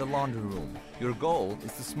now in the laundry room. Your goal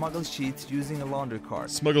is to smuggle sheets using a laundry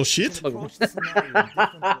cart. Smuggle shit?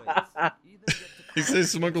 He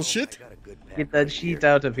says smuggle shit? Get that sheet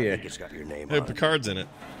out of here. Hey, Picard's in it.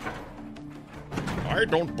 I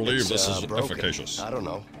don't believe this is efficacious. I don't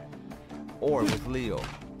know. Or with Leo.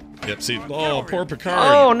 Yep, see, oh, poor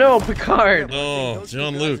Picard. Oh, no, Picard. Oh,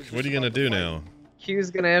 Jean-Luc, what are you going to do now?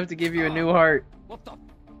 Q's going to have to give you a new heart. What the?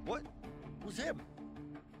 What? Who's him?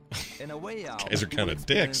 In A Way Out, guys are kind of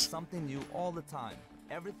dicks. Something new all the time.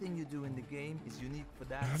 Everything you do in the game is unique for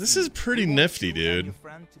that. This is pretty nifty, dude.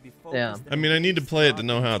 Yeah. I mean, I need to play it to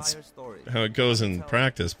know how it goes in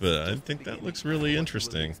practice, but I think that looks really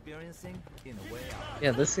interesting.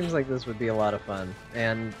 Yeah, this seems like this would be a lot of fun.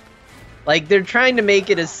 And, like, they're trying to make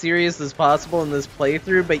it as serious as possible in this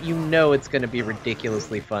playthrough, but you know it's going to be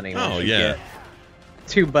ridiculously funny. Oh, yeah.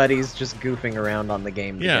 Two buddies just goofing around on the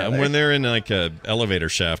game together. Yeah, and when they're in like a elevator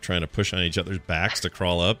shaft trying to push on each other's backs to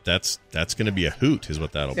crawl up, that's going to be a hoot, is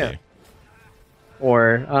what that'll be.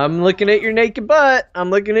 Or I'm looking at your naked butt. I'm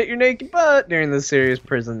looking at your naked butt during the serious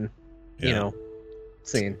prison, you know,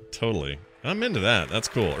 scene. Totally, I'm into that. That's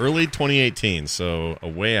cool. Early 2018, so A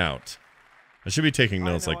Way Out. I should be taking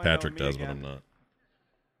notes like Patrick does, but I'm not.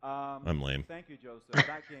 I'm lame. Thank you, Joseph.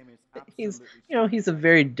 That game is absolutely he's a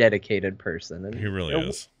very dedicated person. And, he really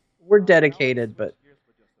is. We're dedicated, but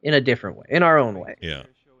in a different way, in our own way. Yeah.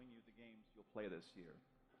 Play this year.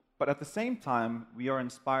 But at the same time, we are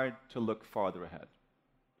inspired to look farther ahead.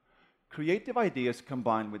 Creative ideas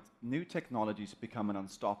combined with new technologies become an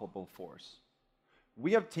unstoppable force.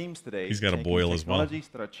 We have teams today He's got a taking boil as well. technologies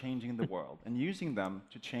that are changing the world and using them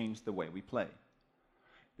to change the way we play.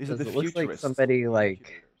 These are the It looks like futurists. somebody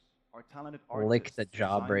like Our talented licked a artists,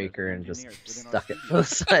 designers, jawbreaker and and just engineers within our stuck it to studios.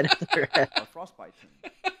 the side of their head. Our Frostbite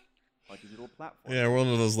team, our digital platform. Yeah, one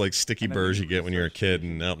of those like sticky And then burrs new you get when you're a research kid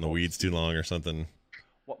and out in the weeds too long or something.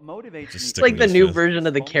 What motivates Just me It's stick like them the to new fist. version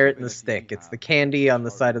of the carrot and the stick. It's the candy on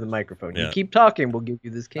the side of the microphone. Yeah. You keep talking, we'll give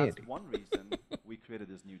you this candy. That's one reason we created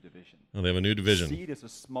this new division. Oh, they have a new division. Seed is a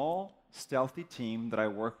small, stealthy team that I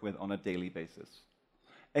work with on a daily basis,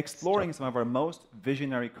 exploring some of our most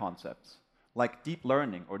visionary concepts, like deep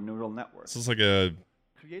learning or neural networks. This is like a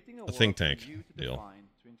Creating a think world for tank you to deal. define,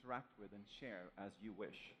 to interact with and share as you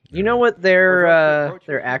wish. You know what their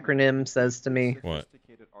acronym says to me? What?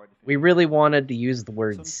 We really wanted to use the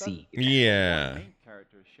word seed. Yeah.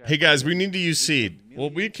 Hey guys, we need to use seed.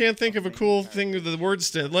 Well, we can't think of a cool thing that the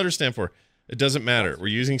letters stand for. It doesn't matter. We're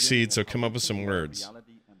using seed, so come up with some words.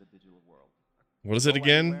 What is it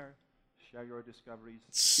again? Share your discoveries.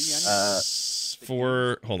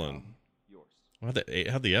 Hold on.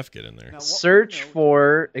 How'd the F get in there? Search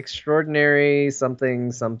for extraordinary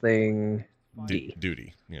something something D.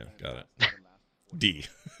 Duty. Yeah, got it. D.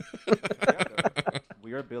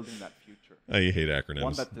 We are building that future. Oh, you hate acronyms.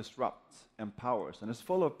 One that disrupts, empowers, and is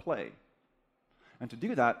full of play. And to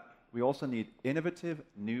do that, we also need innovative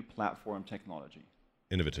new platform technology.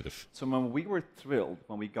 Innovative. So when we were thrilled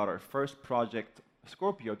when we got our first project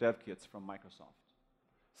Scorpio dev kits from Microsoft,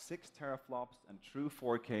 6 teraflops and true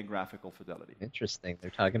 4K graphical fidelity. Interesting.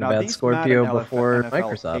 They're talking Now, about these Scorpio Madden before NFL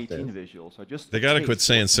Microsoft 18 is. visuals are just They a got to taste quit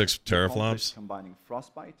saying of 6 what we accomplished teraflops combining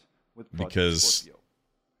Frostbite with Project because Scorpio.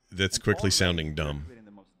 that's quickly sounding dumb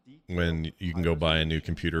when you can go buy a new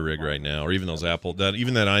computer rig right now, or even those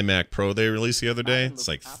even that iMac Pro they released the other day. It's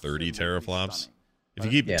like 30 teraflops. If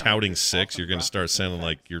you keep touting 6, you're going to start sounding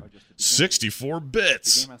like you're 64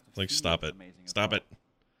 bits. Like, stop it. Stop it.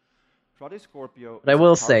 But I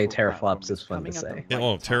will say teraflops is fun to say. Yeah,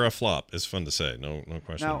 oh, teraflop is fun to say. No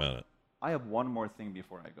question Now, about it. I have one more thing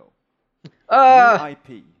before I go. New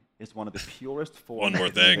IP is one of the purest forms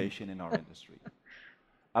of innovation in our industry.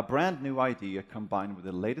 A brand new idea combined with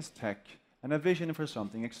the latest tech and a vision for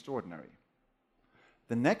something extraordinary.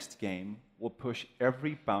 The next game will push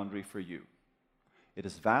every boundary for you. It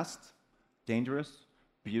is vast, dangerous,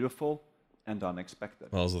 beautiful, and unexpected.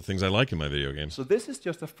 Well, those are the things I like in my video games. So this is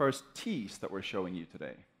just the first tease that we're showing you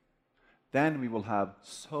today. Then we will have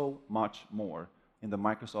so much more in the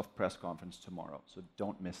Microsoft press conference tomorrow, so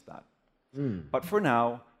don't miss that. But for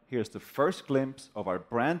now, here's the first glimpse of our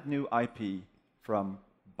brand new IP from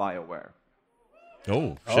BioWare.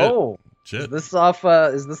 Oh, shit. Oh, shit. Is this off?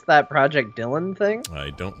 Is this that Project Dylan thing? I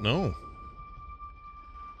don't know.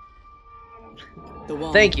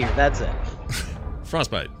 Thank you. That's it.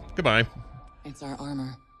 Frostbite. Goodbye. It's our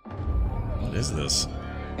armor. What is this?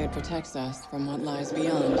 It protects us from what lies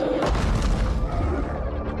beyond.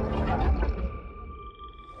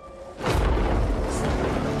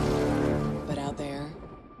 But out there,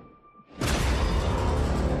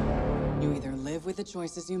 you either live with the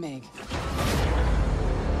choices you make,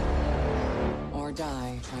 or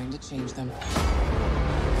die trying to change them.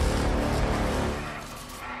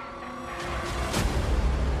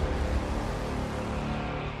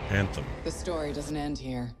 Anthem. The story doesn't end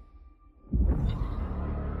here.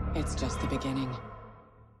 It's just the beginning.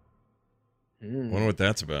 Wonder what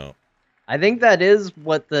that's about. I think that is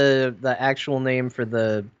what the actual name for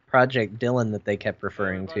the Project Dylan that they kept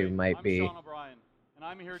referring to might be. Sean O'Brien, and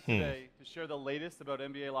I'm here today to share the latest about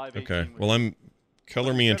NBA Live 18. Okay. Well,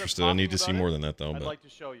 color me interested. I need to see more than that, though. I'd But like to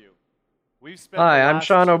show you. We've spent Hi, I'm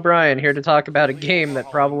Sean O'Brien, here to talk about a game that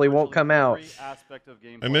probably won't come out.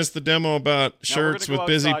 I missed the demo about shirts with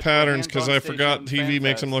busy patterns because I forgot TV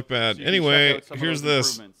makes them look bad. Anyway, here's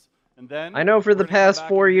this. I know for the past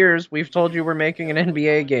 4 years we've told you we're making an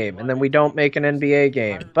NBA game, and then we don't make an NBA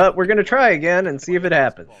game. But we're going to try again and see if it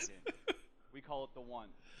happens. We call it the one.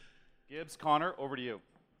 Gibbs, Connor, over to you.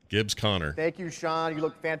 Gibbs Connor. Thank you, Sean. You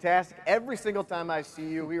look fantastic every single time I see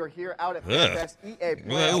you. We are here out at FanFest EA Play.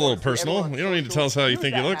 Well, that's a little personal. You don't need to tell us how you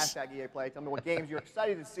think he looks. Hashtag EA Play. Tell me what games you're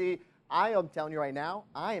excited to see. I am telling you right now,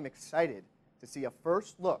 I am excited to see a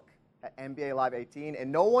first look at NBA Live 18,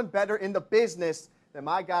 and no one better in the business than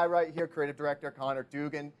my guy right here, creative director Connor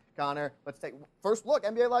Dugan. Connor, let's take first look,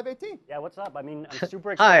 NBA Live 18. Yeah, what's up? I mean, I'm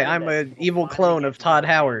super excited. Hi, I'm an evil clone of Todd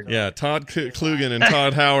Howard. Yeah, Todd Klugen and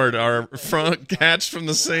Todd Howard are hatched from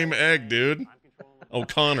the same egg, dude. Oh,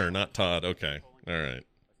 Connor, not Todd. Okay, all right.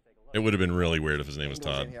 It would have been really weird if his name was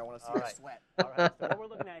Todd. All right. So what we're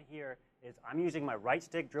looking at here is I'm using my right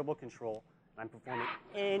stick dribble control, and I'm performing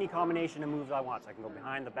any combination of moves I want. So I can go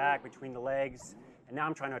behind the back, between the legs, and now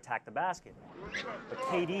I'm trying to attack the basket. But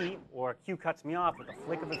KD or Q cuts me off with a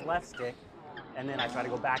flick of his left stick, and then I try to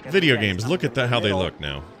go back. Video games, look at that, how they look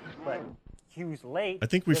now. But Q's late. I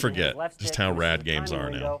think we forget just how rad games are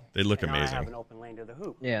now. They look amazing. I have an open lane to the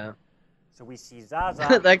hoop. Yeah. So we see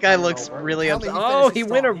Zaza. That guy looks really upset. Oh, he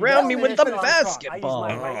went around me with the basketball.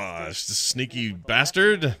 Oh, it's a sneaky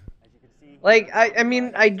bastard. Like, I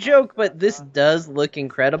mean, I joke, but this does look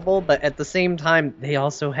incredible, but at the same time, they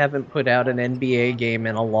also haven't put out an NBA game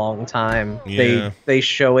in a long time. Yeah. They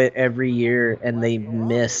show it every year, and they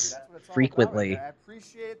miss frequently. I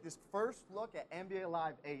appreciate this first look at NBA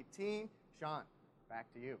Live 18. Sean,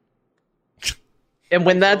 back to you. And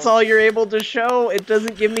when that's all you're able to show, it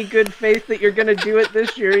doesn't give me good faith that you're going to do it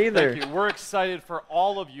this year either. Thank you. We're excited for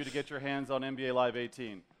all of you to get your hands on NBA Live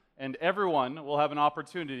 18. And everyone will have an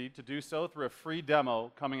opportunity to do so through a free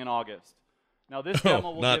demo coming in August. Now, this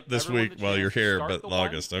demo will not give this everyone week the while you're chance to here, start but the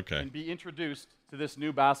August. one Okay. And be introduced to this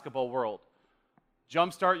new basketball world.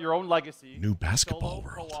 Jumpstart your own legacy. New basketball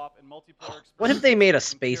world. What if they made a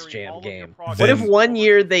Space Jam game? What if one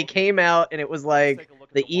year they came out and it was like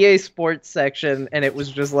the EA Sports section and it was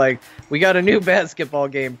just like, we got a new basketball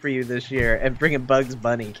game for you this year, and friggin' Bugs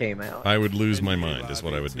Bunny came out? I would lose my mind is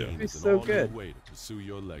what I would do. It's so good.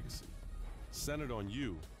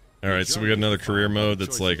 All right, so we got another career mode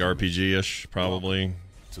that's like RPG-ish, probably.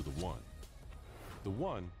 To the one. The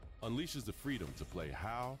one unleashes the freedom to play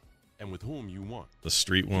how and with whom you want. The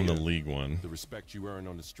street one, the league one. The respect you earn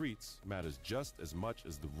on the streets matters just as much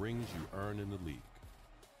as the rings you earn in the league.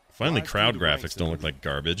 Finally, crowd graphics don't look like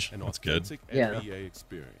garbage. That's good. Yeah. NBA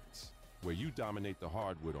experience, where you dominate the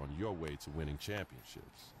hardwood on your way to winning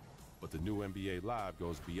championships. But the new NBA Live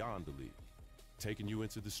goes beyond the league, taking you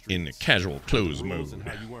into the streets. In the casual clothes mode. And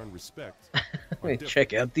how you earn respect.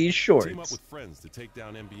 Check out these shorts. Team up with friends to take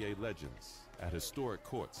down NBA legends at historic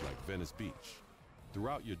courts like Venice Beach.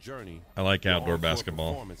 Throughout your journey, I like outdoor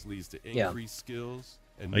basketball. Leads to Yeah. increased skills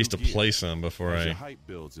and I used to new gear play some before as I your hype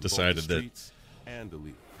builds in both decided the that streets and the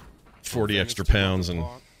league. 40 From extra Venice to pounds and Upper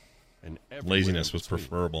Park and everywhere laziness in was between.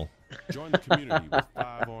 preferable. Join the community with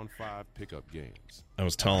 5-on-5 pickup games. I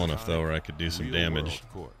was tall enough, though, where I could do some damage.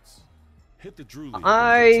 Hit the Drew League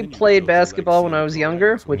I played basketball when I was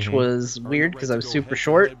younger, which was weird because I was super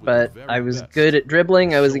short, but I was good at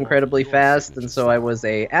dribbling, I was incredibly fast, and so I was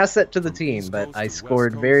a asset to the team, but I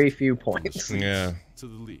scored very few points. Yeah.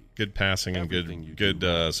 Good passing and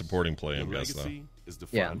good supporting play, I guess, though. Is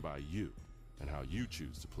defined by you and how you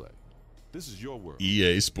choose to play. This is your world.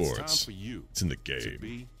 EA It's Sports. time for you It's in the to game.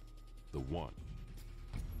 be the one.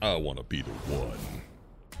 I want to be the one.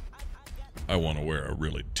 I want to wear a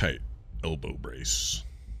really tight elbow brace.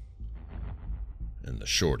 And the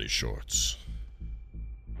shorty shorts.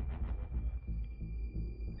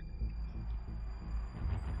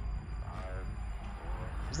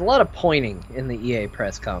 There's a lot of pointing in the EA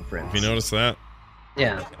press conference. Have you noticed that?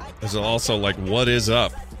 Yeah. There's also like, what is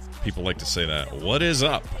up? People like to say that. What is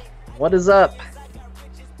up? What is up?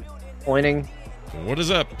 Pointing. What is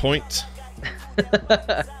up? Point.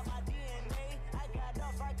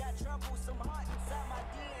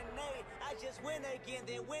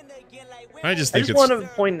 I just think want to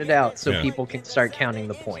point it out so people can start counting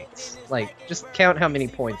the points. Like, just count how many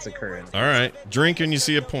points occur in it. All right. Drink and you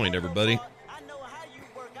see a point, everybody.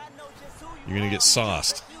 You're going to get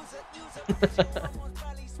sauced.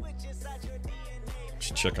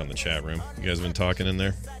 Should check on the chat room. You guys been talking in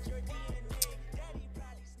there?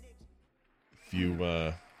 If you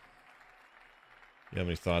have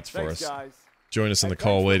any thoughts for us, join us in the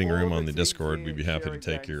call waiting room on the Discord. We'd be happy to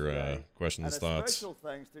take your questions, thoughts. Special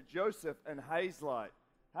thanks to Joseph and Hazelight.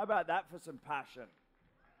 How about that for some passion?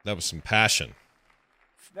 That was some passion,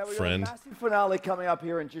 Now we've friend. got a massive finale coming up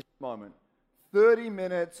here in just a moment. 30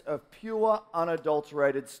 minutes of pure,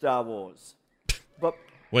 unadulterated Star Wars. But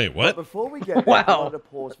Wait, what? But before we get there, I Wow. wanted to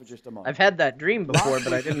pause for just a moment. I've had that dream before,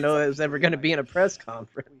 but I didn't know it was ever going to be in a press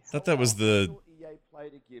conference. I thought that was the...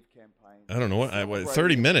 I don't know what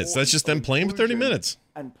 30 minutes. That's just them playing for 30 minutes.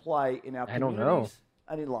 And play in our I don't know. communities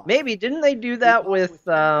and in life. Maybe. Didn't they do that with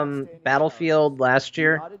Battlefield last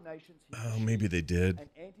year? Oh, maybe they did.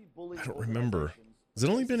 I don't remember. Has it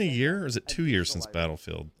only been a year, or is it 2 years since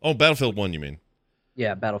Battlefield? Oh, Battlefield 1, you mean?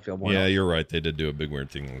 Yeah, Battlefield 1. Yeah, you're right. They did do a big weird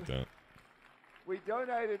thing like that. We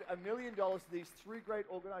donated $1 million to these three great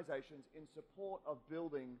organizations in support of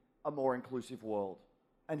building a more inclusive world.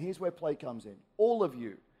 And here's where play comes in. All of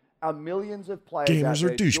you, our millions of players out Gamers are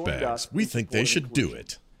there joined us douchebags. We in think support they of should do inclusion.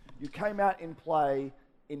 it. You came out in play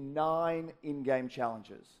in 9 in-game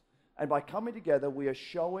challenges. And by coming together, we are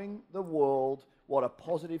showing the world what a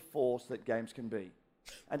positive force that games can be.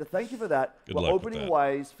 And to thank you for that, we're opening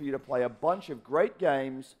ways for you to play a bunch of great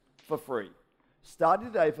games for free. Starting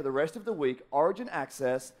today for the rest of the week, Origin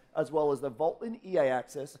Access, as well as the Vaultlin EA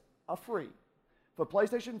Access, are free. For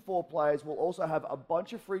PlayStation 4 players, we'll also have a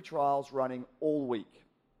bunch of free trials running all week.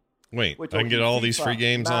 Wait, I can get all these free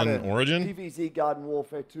games on Origin? DBZ Garden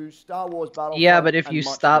Warfare 2, Star Wars Battlefront, yeah, but if you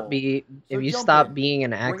stop more. being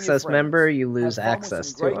an access member, you lose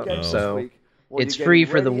access to them. So it's free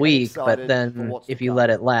for the week, but then if you let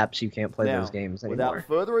it lapse, you can't play those games anymore. Without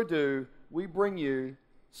further ado, we bring you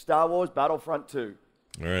Star Wars Battlefront 2.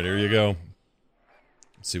 All right, here you go.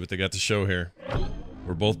 Let's see what they got to show here.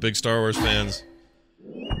 We're both big Star Wars fans.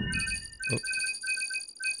 Oh.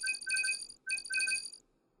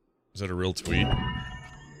 Is that a real tweet?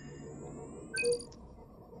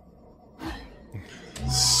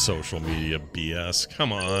 Social media BS.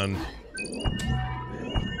 Come on.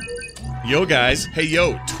 Yo, guys. Hey,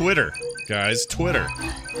 yo, Twitter. Guys, Twitter.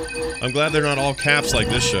 I'm glad they're not all caps like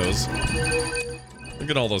this shows. Look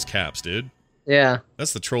at all those caps, dude. Yeah.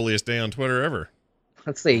 That's the trolliest day on Twitter ever.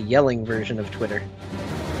 Let's say a yelling version of Twitter.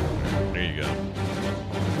 There you go.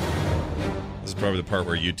 This is probably the part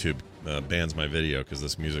where YouTube bans my video because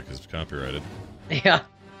this music is copyrighted. Yeah.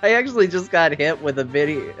 I actually just got hit with a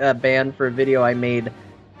video ban for a video I made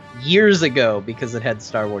years ago because it had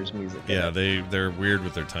Star Wars music. Yeah, they're weird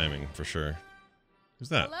with their timing, for sure. Who's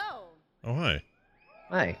that? Hello. Oh, hi.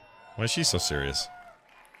 Hi. Why is she so serious?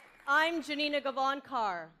 I'm Janina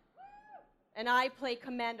Gavankar, and I play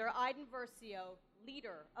Commander Iden Versio,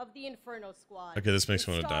 leader of the Inferno Squad. Okay, this makes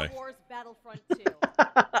me want to die. Star Wars Battlefront 2.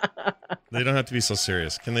 They don't have to be so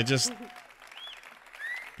serious. Can they just...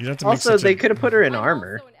 You don't have to also, make they could have put her in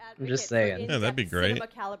armor. I'm just saying. Yeah, that'd be great.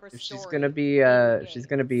 If she's gonna be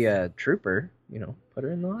a trooper, you know, put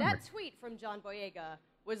her in the armor. That tweet from John Boyega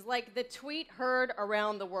was like the tweet heard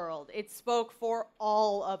around the world. It spoke for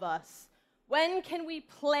all of us. When can we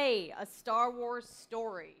play a Star Wars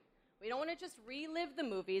story? We don't want to just relive the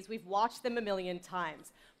movies. We've watched them a million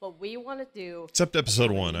times. What we want to do... Except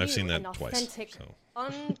episode 1. I've seen that twice. So.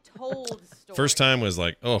 Untold story. First time was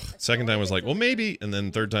like, oh. Second time was like, well, maybe. And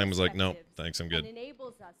then third time was like, no, thanks, I'm good. It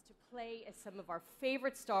enables us to play as some of our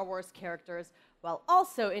favorite Star Wars characters while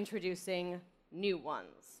also introducing new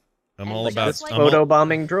ones. I'm all about...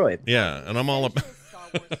 Photobombing droid. Yeah, and I'm all about...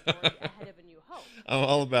 I'm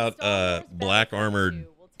all about black armored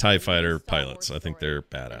TIE fighter pilots. I think they're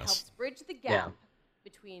badass. Helps bridge the gap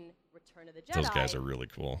between Return of the Jedi. Those guys are really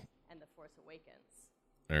cool. And The Force Awakens.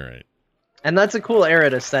 All right. And that's a cool era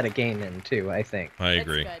to set a game in too, I think. I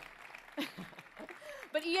agree.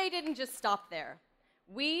 But EA didn't just stop there.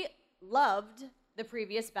 We loved the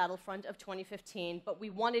previous Battlefront of 2015, but we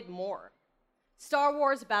wanted more. Star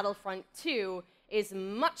Wars Battlefront 2 is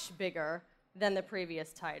much bigger than the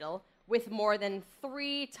previous title, with more than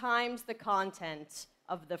 3 times the content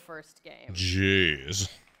of the first game. Jeez.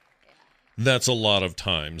 That's a lot of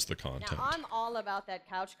times the content. Now, I'm all about that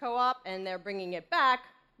couch co-op, and they're bringing it back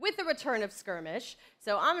with the return of Skirmish,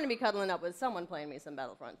 so I'm going to be cuddling up with someone playing me some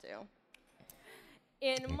Battlefront 2.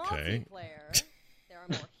 In multiplayer, there are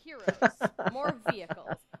more heroes, more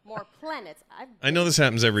vehicles, more planets. I know this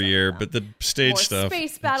happens every year, but the stage more stuff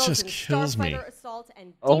space battles just and kills me. Assault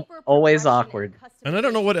and always awkward. And I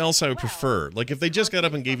don't know what else I would prefer. Like if they just got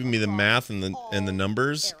up and gave me the math and the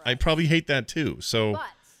numbers, I'd probably hate that too. So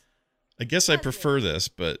I guess I prefer this,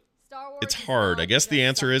 but it's hard. I guess the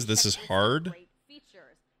answer is this is hard,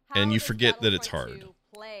 and you forget that it's hard.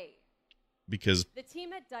 Because,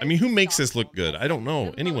 I mean, who makes this look good? I don't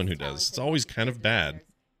know anyone who does. It's always kind of bad.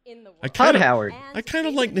 Todd Howard. I kind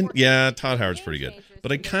of like... Yeah, Todd Howard's pretty good.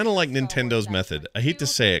 But I kind of like Nintendo's method. I hate to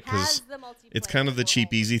say it because it's kind of the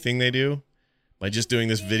cheap, easy thing they do by just doing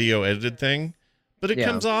this video edited thing. But it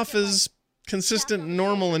comes off as consistent and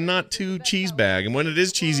normal and not too cheese bag. And when it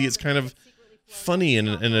is cheesy, it's kind of funny and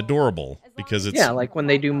adorable because it's... Yeah, like when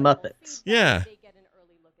they do Muppets. Yeah.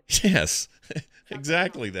 Yes.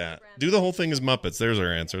 Exactly that. Do the whole thing as Muppets. There's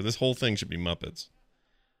our answer. This whole thing should be Muppets.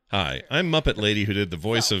 Hi, I'm Muppet Lady who did the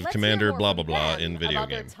voice of Commander blah blah blah in video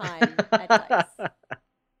game. All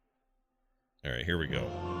right, here we go.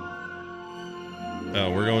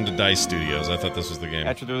 Oh, we're going to DICE Studios. I thought this was the game.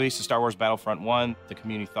 After the release of Star Wars Battlefront 1, the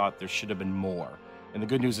community thought there should have been more. And the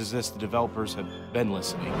good news is this, the developers have been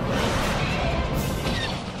listening.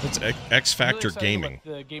 It's X Factor Gaming.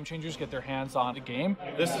 The game changers get their hands on the game.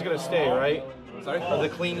 This is going to stay, right? Sorry? The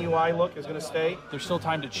clean UI look is going to stay? There's still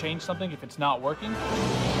time to change something if it's not working.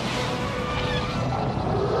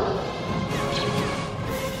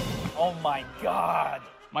 Oh my God!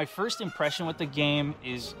 My first impression with the game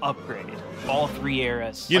is upgraded. All 3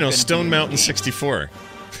 eras. You know, Stone Mountain 64.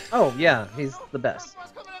 Oh, yeah, he's the best.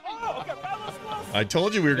 I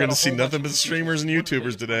told you we were going to see nothing but streamers and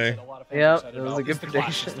YouTubers today. Yeah, it was a good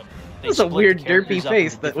prediction. It was a weird derpy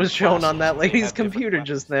face that was shown on that lady's computer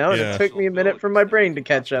just now, and Yeah. it took me a minute for my brain to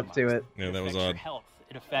catch up to it. Yeah, that was odd.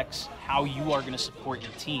 It affects how you are going to support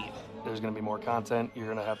your team. There's going to be more content. You're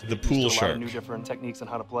going to have to The get pool used to a lot shark. of new different techniques on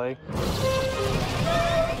how to play.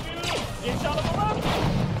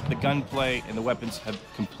 The gunplay and the weapons have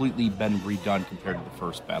completely been redone compared to the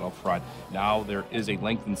first Battlefront. Now there is a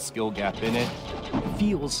lengthened skill gap in it. It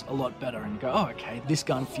feels a lot better and go, oh, okay, this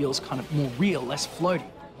gun feels kind of more real, less floaty.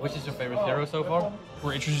 Which is your favorite hero so far?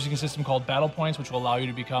 We're introducing a system called Battle Points, which will allow you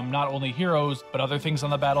to become not only heroes, but other things on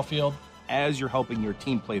the battlefield. As you're helping your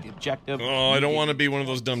team play the objective. Oh, I don't want to be one of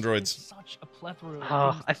those dumb droids.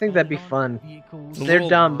 Oh, I think that'd be fun. The They're little-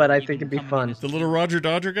 dumb, but I think it'd be fun. The little Roger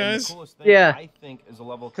Dodger guys? Yeah. I think is a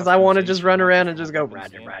level of Because I want to just run around and just go,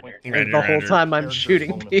 Roger, Roger. Roger, The whole Roger. time I'm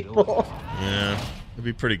shooting people. Yeah, it'd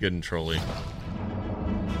be pretty good in Trolly.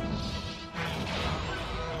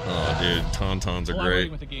 Oh, dude, Tauntauns are Collaborating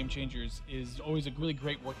great. with the Game Changers is always a really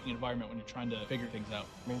great working environment when you're trying to figure things out.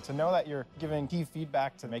 I mean, to know that you're giving key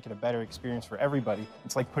feedback to make it a better experience for everybody,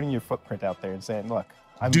 it's like putting your footprint out there and saying, look,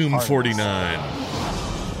 I'm Doom part of this. 49.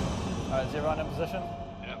 Is everyone in position?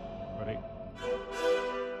 Yeah. Ready?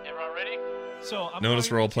 Everyone ready? So I'm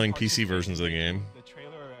Notice we're all playing PC versions of the game. The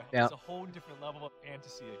trailer Yeah. has a whole different level of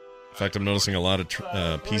fantasy. In fact, I'm noticing a lot of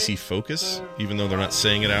PC focus, even though they're not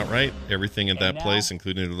saying it outright. Everything at that place,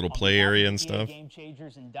 including the little play area and stuff. Game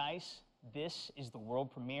Changers and Dice. This is the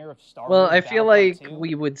world premiere of Star Well, Wars I feel Battlefront like 2.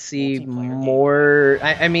 we would see more.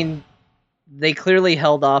 I mean, they clearly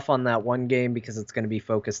held off on that one game because it's going to be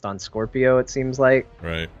focused on Scorpio, it seems like.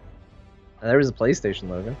 Right. There was a PlayStation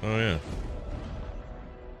logo. Oh, yeah.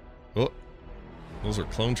 Oh, those are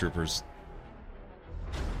clone troopers.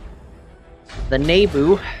 The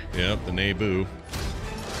Naboo. Yep, the Naboo.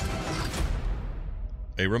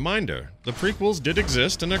 A reminder, the prequels did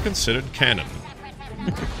exist and are considered canon.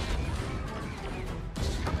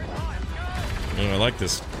 Oh, I like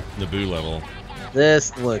this Naboo level.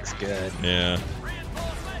 This looks good. Yeah.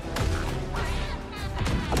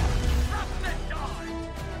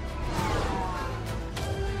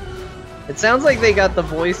 It sounds like they got the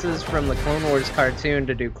voices from the Clone Wars cartoon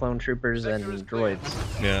to do clone troopers and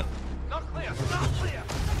droids. Yeah.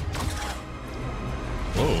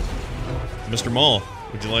 Whoa. Mr. Maul,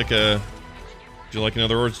 would you like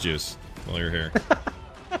another orange juice while you're here?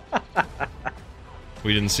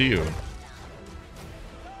 We didn't see you.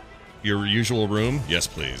 Your usual room? Yes,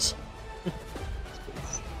 please.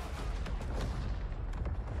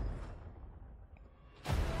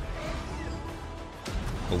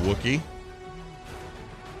 A Wookiee,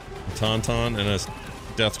 a Tauntaun, and a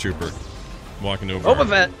Death Trooper walking over. Boba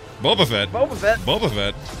Fett. Boba Fett. Boba Fett. Boba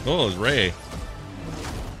Fett. Oh, it's Rey.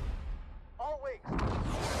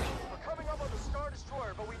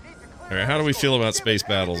 All right, how do we feel about space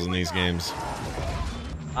battles in these games?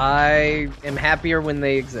 I am happier when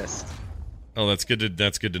they exist. Oh, that's good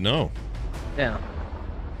to know. Yeah.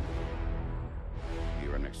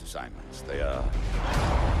 Your next assignments, they are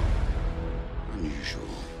unusual.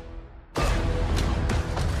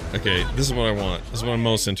 Okay, this is what I want. This is what I'm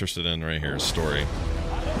most interested in right here, story.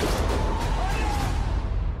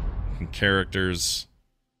 And characters.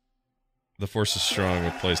 The Force is strong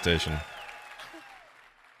with PlayStation.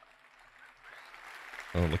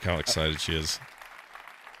 Oh, look how excited she is.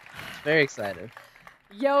 Very excited.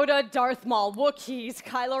 Yoda, Darth Maul, Wookiees,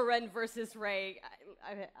 Kylo Ren versus Rey.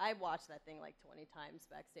 I watched that thing like 20 times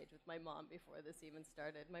backstage with my mom before this even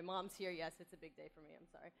started. My mom's here. Yes, it's a big day for me. I'm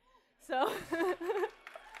sorry. So.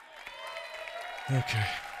 Okay.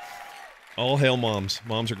 All hail moms.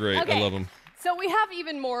 Moms are great. Okay. I love them. So we have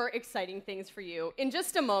even more exciting things for you. In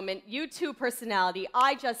just a moment, YouTube personality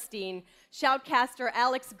iJustine, shoutcaster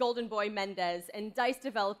Alex Goldenboy Mendez, and DICE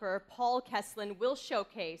developer Paul Kesslin will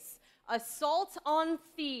showcase Assault on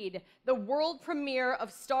Theed, the world premiere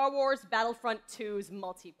of Star Wars Battlefront 2's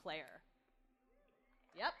multiplayer.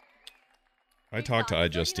 Yep. I talked to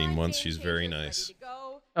iJustine once. She's very nice.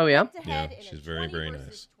 Oh, yeah? Yeah, she's very, very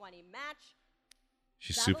nice.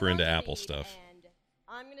 She's super into Apple stuff.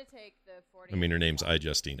 I'm going to take the 40. I mean, her name's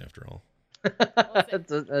iJustine, after all. That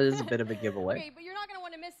is a bit of a giveaway. Okay, but you're not going to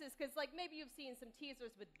want to miss this because, like, maybe you've seen some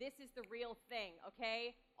teasers, but this is the real thing,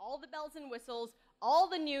 okay? All the bells and whistles, all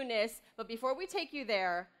the newness. But before we take you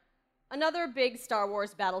there, another big Star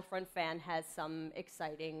Wars Battlefront fan has some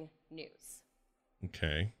exciting news.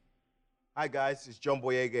 Okay. Hi guys, it's John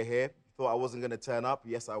Boyega here. Thought I wasn't going to turn up.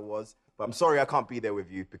 Yes, I was. But I'm sorry I can't be there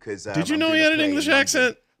with you because. Did you I'm know doing he a had an play in English London,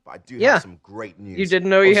 accent? But I do Yeah. have some great news. You didn't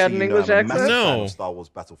know he had Obviously, an you know English I'm a accent? massive fan No. of Star Wars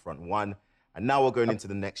Battlefront 1, and now we're going into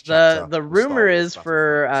the next chapter. The with Star rumor Wars is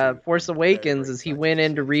for Battlefront 2. Force Awakens is he went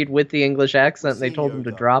in to read with the English accent and they told him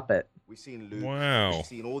to drop it. We've seen Luke. Wow. We've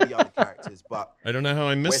seen all the other characters, but I don't know how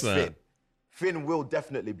I missed where's that. Finn will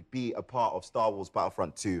definitely be a part of Star Wars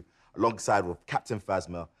Battlefront 2 alongside with Captain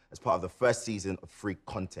Phasma as part of the first season of free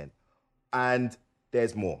content. And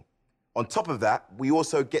there's more. On top of that, we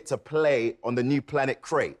also get to play on the new planet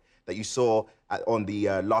Crate that you saw on the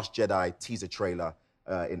Last Jedi teaser trailer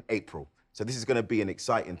in April. So this is going to be an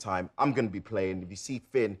exciting time. I'm going to be playing. If you see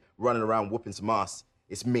Finn running around whooping some ass,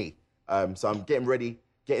 it's me. So I'm getting ready,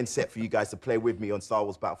 getting set for you guys to play with me on Star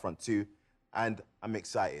Wars Battlefront 2, and I'm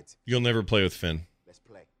excited. You'll never play with Finn. Let's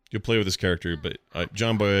play. You'll play with his character, but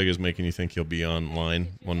John Boyega is making you think he'll be online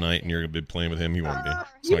one night and you're going to be playing with him. He won't be.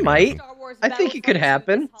 It's He not gonna might. happen. I think it could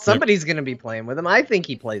happen. Somebody's going to be playing with him. I think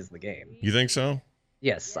he plays the game. You think so?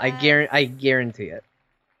 Yes, I guarantee it.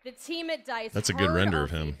 The team at DICE That's a good heard render our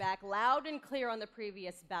of him. feedback loud and clear on the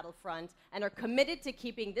previous Battlefront and are committed to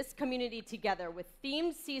keeping this community together with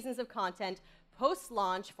themed seasons of content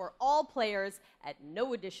post-launch for all players at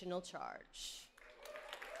no additional charge.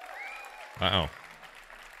 Wow.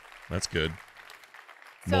 That's good.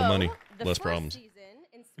 So, More money, the less first problems. season,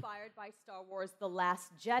 inspired by Star Wars The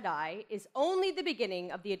Last Jedi, is only the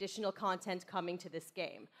beginning of the additional content coming to this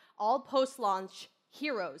game. All post-launch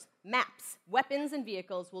heroes, maps, weapons, and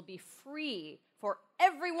vehicles will be free for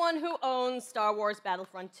everyone who owns Star Wars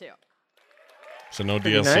Battlefront 2. So no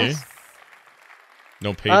Pretty DLC? nice.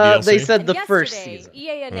 No paid DLC? They said the And first yesterday, season.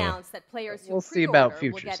 EA announced that players who We'll see about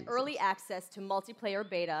pre-order will future get seasons. early access to multiplayer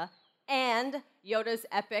beta and Yoda's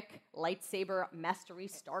epic lightsaber mastery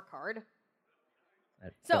star card. I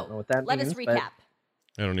So, don't know what that let means, us but- recap.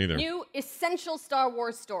 I don't either. New essential Star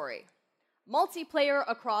Wars story. Multiplayer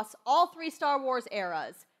across all 3 Star Wars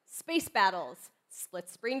eras. Space battles. Split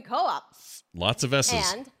screen co-op. Lots of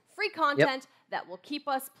S's. And free content that will keep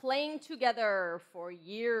us playing together for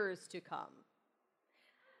years to come.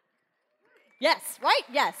 Yes, right?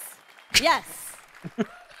 Yes. Yes.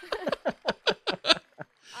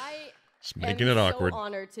 I Just making am it awkward. so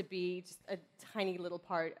honored to be just a tiny little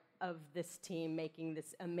part of this team making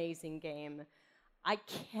this amazing game. I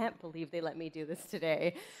can't believe they let me do this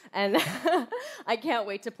today. And I can't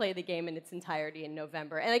wait to play the game in its entirety in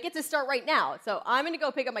November. And I get to start right now. So I'm going to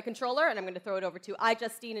go pick up my controller, and I'm going to throw it over to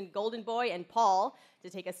iJustine and Golden Boy and Paul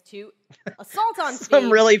to take us to Assault on Speed.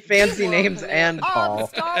 Some really fancy names and of Paul.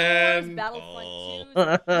 Star Wars Battlefront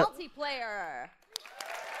 2's multiplayer.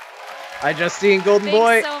 I just seen Golden Thanks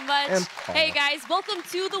Boy. so much. and Paul. Hey guys, welcome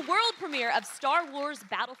to the world premiere of Star Wars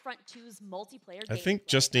Battlefront 2's multiplayer I game. think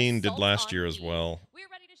Justine did last year as well.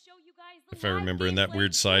 If I remember, in that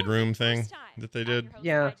weird side room thing that they did.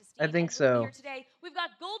 Yeah, I think so. Here today, we've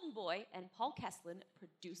got Golden Boy and Paul Kesslin,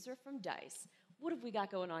 producer from DICE. What have we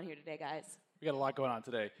got going on here today, guys? We got a lot going on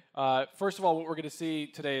today. First of all, what we're going to see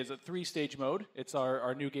today is a 3-stage mode. It's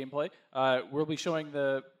our new gameplay. We'll be showing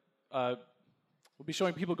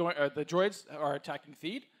people going. The droids are attacking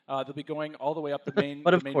Theed. They'll be going all the way up the main.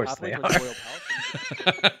 But of the main course pathway they towards the are. Royal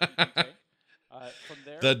Palace. From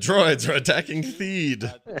there, The droids are attacking Theed.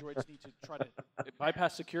 the droids need to try to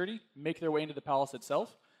bypass security, make their way into the palace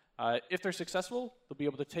itself. If they're successful, they'll be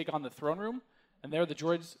able to take on the throne room, and there the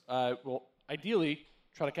droids will ideally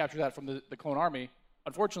try to capture that from the clone army.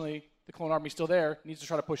 Unfortunately, the clone army's still there, needs to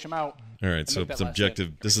try to push them out. All right, so it's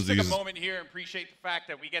objective. This is Take these. a moment here and appreciate the fact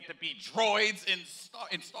that we get to be droids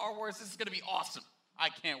in Star Wars. This is going to be awesome. I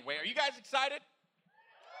can't wait. Are you guys excited?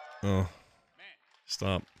 Oh,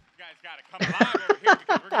 stop. You guys got to come alive over here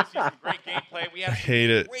because we're going to see some great gameplay. We have I hate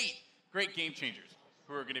it. great game changers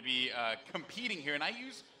who are going to be competing here. And I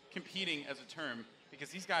use competing as a term because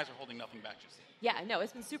these guys are holding nothing back just yet. Yeah, no,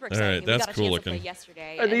 it's been super All exciting. right, and we that's got a cool chance to play looking.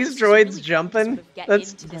 yesterday, Are and these it's just really droids fun to jumping? sort of get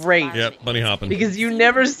That's into this great. environment. Yep, bunny hopping. Because you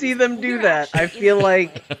never see them do that. I feel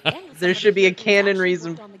like there should be a canon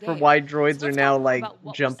reason for why droids are now like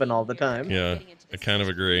jumping all the time. Yeah, I kind of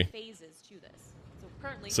agree.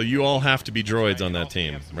 So you all have to be droids on that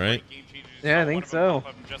team, right? Yeah, I think so.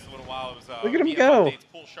 Just a little while. It was, Look at him VF go. updates,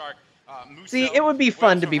 Pool Shark, See, it would be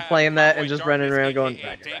fun to be playing that and just running around going.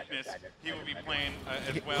 Dankness, he will be playing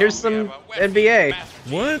as well. Here's some We have, Wesley, NBA. Master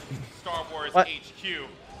Chief, What? Star Wars What? HQ.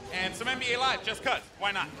 And some NBA Live, just cuz.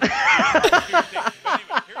 Why not? But anyway,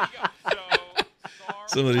 here we go. So,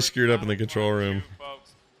 Somebody screwed up in the control room.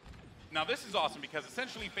 folks. Now, this is awesome because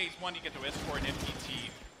essentially phase 1, you get to escort an MPT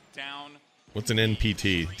down. What's an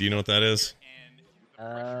NPT? Do you know what that is?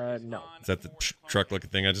 No. Is that the truck-looking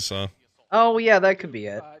thing I just saw? Oh yeah, that could be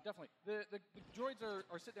it. Definitely. The droids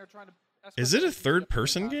are sitting there trying to Is it a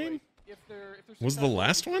third-person game? Was the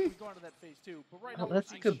last one? Oh,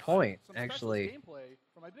 that's a good point, actually.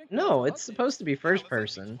 No, it's supposed to be first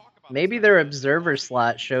person. Maybe their observer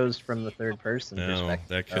slot shows from the third person No, perspective.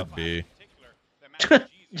 that could be.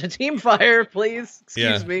 Team fire, please.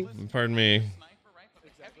 Excuse me. Pardon me.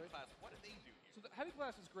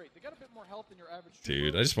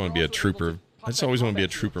 Dude, I just want to be a trooper. I just always want to be a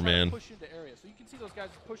trooper, man. So you can see those guys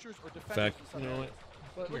as pushers or defenders. In fact, from you know what?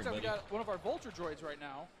 But it looks like we got one of our Vulture droids right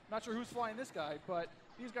now. Not sure who's flying this guy, but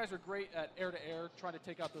these guys are great at air-to-air, trying to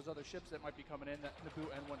take out those other ships that might be coming in, that Naboo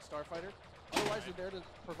N1 Starfighter. Otherwise, they're there to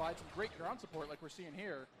provide some great ground support like we're seeing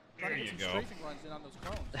here. Trying to get some strafing runs in on those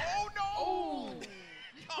clones. Oh, no! Oh!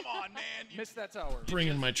 Come on, man. Missed that tower. Bring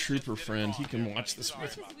in my trooper friend. He can watch this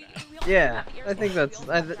with me. Yeah, I think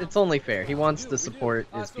it's only fair. He wants to support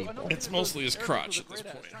his people. It's mostly his crotch at this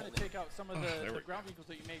point.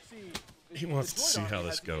 He wants to see how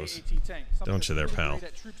this goes. Don't you there, pal?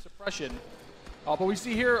 But we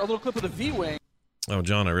see here a little clip of the V-Wing. Oh,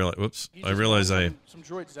 John, I realize I some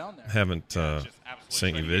droids down there. haven't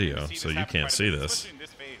sent you video, so you can't see this.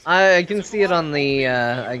 I can see it on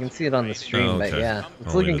the stream, Oh, but okay. yeah, it's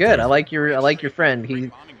I'll looking leave it good. there. I like your friend. He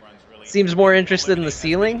seems more interested in the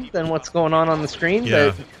ceiling than what's going on the screen.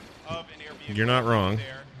 Yeah, you're not wrong.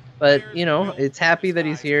 But you know, it's happy that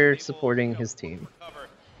he's here supporting his team.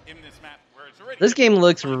 This game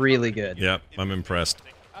looks really good. Yep, I'm impressed.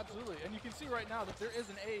 Absolutely, and you can see right now that there is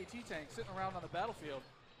an AAT tank sitting around on the battlefield.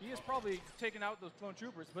 He is probably taking out those clone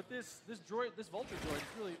troopers, but this Vulture droid is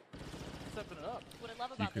really stepping it up. What I love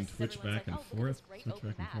You about can this is switch everyone's back and like, oh, forth, look at this great switch open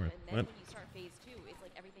back and map. forth. And then What? when you start phase 2, it's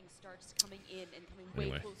like everything starts coming in and coming way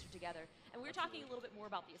Anyway. closer together. And we were talking a little bit more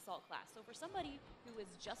about the Assault class. So for somebody who has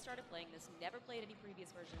just started playing this, never played any previous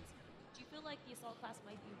versions, do you feel like the Assault class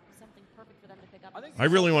might be something perfect for them to pick up? I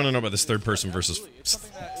really want to know about this third-person versus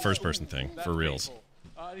first-person thing for reals.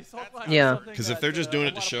 Yeah. Because if they're just doing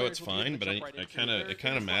it to show, it's fine. But it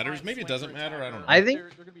kind of matters. Maybe it doesn't matter. I don't know.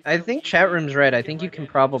 I think chat room's right. I think you can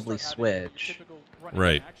probably switch.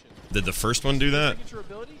 Right. Did the first one do that?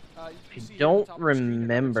 I don't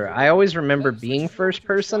remember. I always remember being first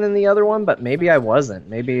person in the other one, but maybe I wasn't.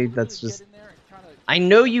 Maybe that's just. I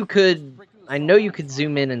know you could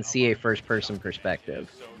zoom in and see a first person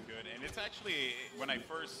perspective.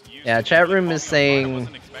 Yeah, chat room is saying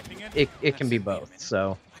it can be both.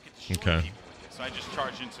 So. Okay. So I just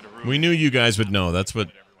charged into the room. We knew you guys would know. That's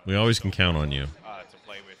what we always can count on you. To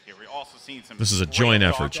play with here. We're also seeing some This is a joint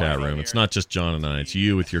effort, chat room. It's not just John and I. It's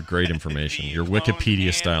you with your great information, your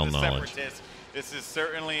Wikipedia-style knowledge. This is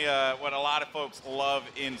certainly what a lot of folks love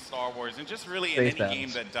in Star Wars, and just really Space in any battles.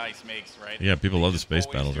 game that DICE makes, right? Yeah, people love the space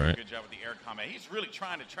Always battles, do a right? Good job with the air combat. He's really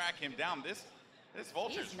trying to track him down. This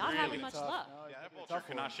Vulture's He's not really having much luck. Yeah, that Vulture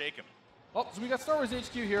cannot shake him. Oh, so we got Star Wars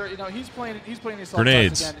HQ here. You know, he's playing the Assault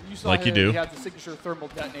Grenades, class again. And you saw like you here do. He has the signature thermal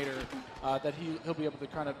detonator that he'll be able to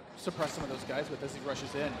kind of suppress some of those guys with as he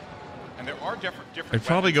rushes in. And there are different I'd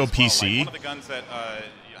probably go weapons as well. PC. Like one of the guns that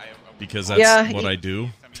Because that's Yeah, what I do.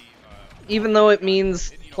 Even though it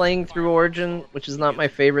means playing through Origin, which is not my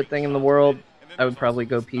favorite thing in the world, I would probably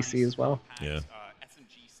go PC as well. Yeah.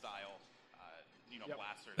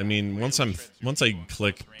 I mean, once I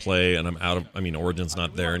click play and I'm out of, I mean, Origin's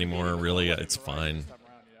not there anymore. Really, it's fine.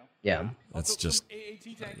 Yeah. It's just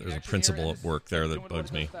there's a principle at work there that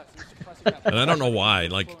bugs me, and I don't know why.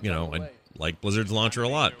 Like, you know, I like Blizzard's launcher a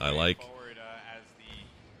lot. I like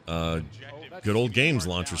good old games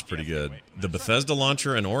launcher's pretty good. The Bethesda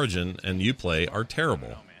launcher and Origin and Uplay are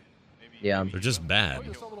terrible. Yeah, they're just bad.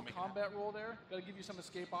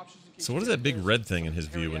 So what is that big red thing in his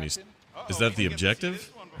view when he's? Is that the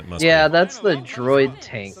objective? It must Yeah, be. that's the droid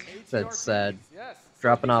tank that's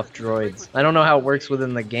dropping off droids. I don't know how it works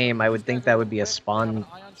within the game. I would think that would be a spawn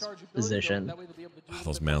position. Oh,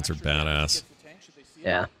 those mounts are badass.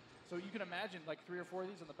 Yeah. So you can imagine like 3 or 4 of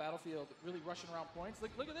these on the battlefield, really rushing around points.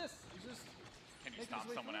 Like, look at this. He's just Can you stop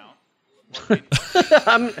someone out?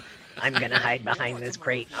 I'm gonna hide behind this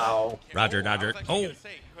crate. Oh. Roger, Dodger. Oh.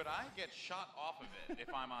 Could I get shot off of it if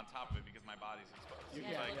I'm on top of it because my body's exposed?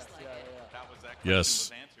 That was that question Yes,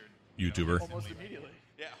 was answered. YouTuber. Almost immediately.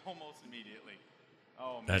 Yeah, almost immediately.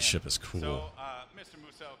 Oh, man. That ship is cool. So, Mr.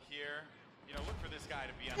 Musso here, you know, look for this guy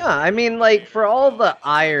to be on. Yeah, I mean, like, for all the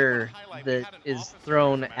ire that is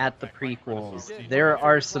thrown at the prequels, there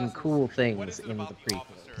are some cool things in the prequels.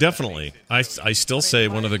 Definitely. I still say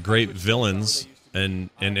one of the great villains and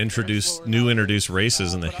introduced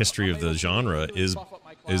races in the history of the genre is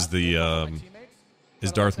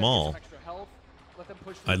Darth Maul.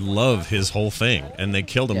 I love his whole thing, and they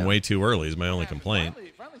killed him way too early is my only complaint.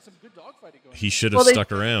 he should have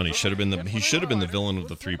stuck around. He should have been the villain of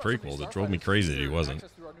the 3 prequels. It drove me crazy that he wasn't.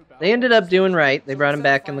 They ended up doing right. They brought him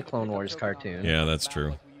back in the Clone Wars cartoon. Yeah, that's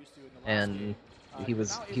true. And he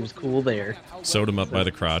was cool there. Sewed him up by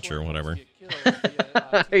the crotch or whatever.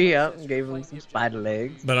 Yeah, gave him some spider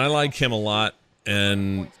legs. But I like him a lot,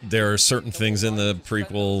 and there are certain things in the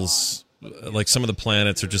prequels, like some of the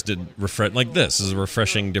planets are just like this is a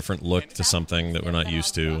refreshing, different look to something that we're not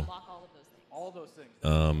used to.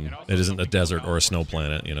 It isn't a desert or a snow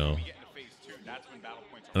planet, you know.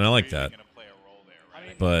 And I like that.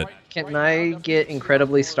 But can I get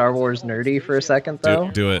incredibly Star Wars nerdy for a second,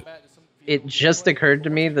 though? Do it. It just occurred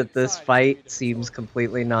to me that this fight seems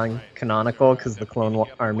completely non-canonical because the Clone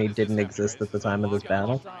Army didn't exist at the time of this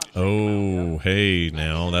battle. Oh, hey,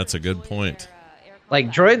 now that's a good point.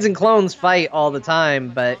 Like, droids and clones fight all the time,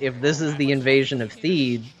 but if this is the invasion of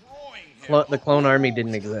Theed, the Clone Army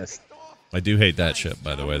didn't exist. I do hate that ship,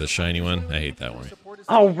 by the way, the shiny one. I hate that one.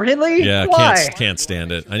 Oh, really? Yeah, Why? can't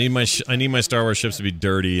stand it. I need my Star Wars ships to be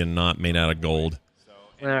dirty and not made out of gold.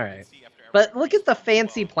 All right. But look at the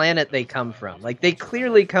fancy planet they come from. Like, they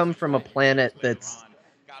clearly come from a planet that's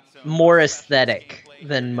more aesthetic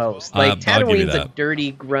than most. Like, Tatooine's a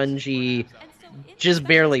dirty, grungy, just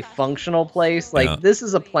barely functional place. Like, this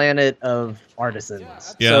is a planet of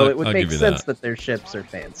artisans. Yeah, so it would I'll make give you sense that. that their ships are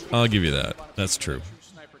fancy. I'll give you that. That's true.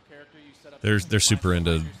 They're super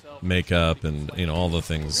into makeup and, you know, all the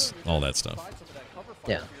things, all that stuff.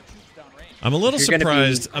 Yeah. I'm a little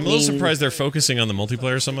surprised they're focusing on the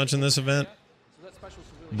multiplayer so much in this event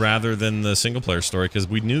rather than the single player story, because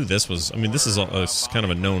we knew this was, I mean, this is kind of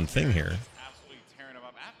a known thing here.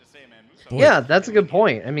 Boy. Yeah, that's a good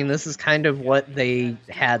point. I mean, this is kind of what they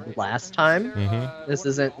had last time. Mm-hmm. This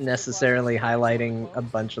isn't necessarily highlighting a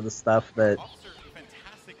bunch of the stuff that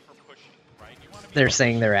they're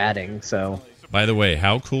saying they're adding, so... By the way,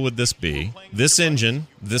 how cool would this be? This engine,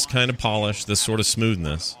 this kind of polish, this sort of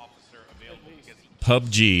smoothness.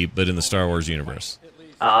 PUBG, but in the Star Wars universe.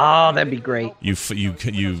 Oh, that'd be great. You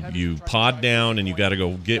pod down and you got to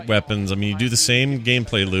go get weapons. I mean, you do the same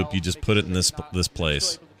gameplay loop. You just put it in this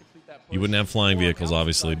place. You wouldn't have flying vehicles,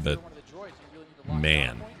 obviously, but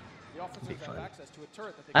man,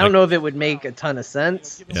 I don't know if it would make a ton of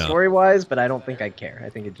sense story-wise, but I don't think I'd care. I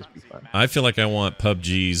think it'd just be fun. I feel like I want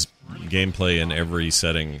PUBG's gameplay in every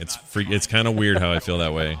setting. It's kind of weird how I feel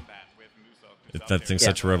that way. That thing's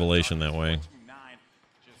such a revelation that way.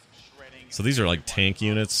 So these are like tank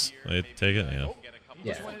units, I take it? Yeah.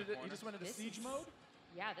 Yeah.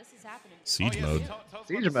 Yeah, this is happening. Siege mode.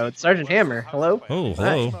 Siege mode. Sergeant Hammer, hello? Oh,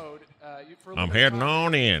 hello. I'm heading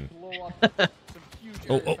on in.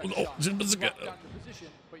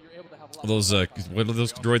 Those, what are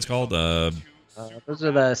those droids called? Those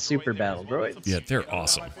are the super battle droids. Yeah, they're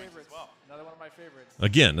awesome.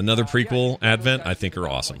 Again, another prequel advent I think are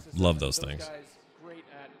awesome. Love those things.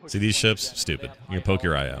 See these ships? Stupid. You can poke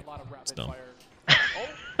your eye out. It's dumb.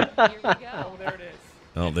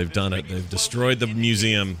 Oh, they've done it. They've destroyed the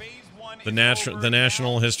museum. The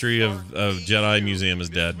National History of Jedi Museum is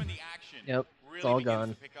dead. Yep, it's all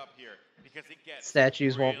gone.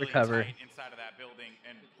 Statues won't recover.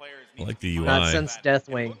 I like the UI. Not since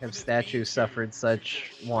Deathwing have statues suffered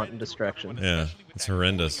such wanton destruction. Yeah, it's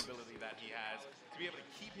horrendous.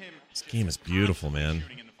 This game is beautiful, man.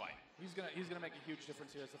 He's gonna make a huge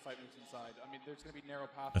difference here as the fight moves inside. I mean, there's gonna be narrow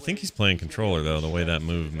pathways. I think he's playing controller, though, the way that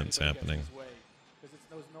movement's happening.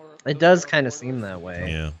 It does kind of seem that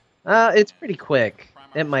way. Yeah. It's pretty quick.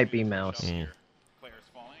 It might be mouse. Mm.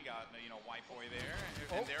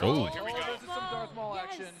 Oh, here we go. Some Darth Maul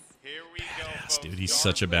action. Badass, dude. He's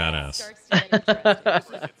such a badass.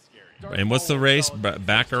 And what's the race?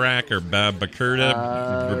 Baccarat or Bakurda?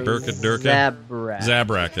 Zabrak.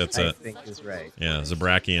 Zabrak, that's it. I think is right. Yeah,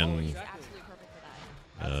 Zabrakian.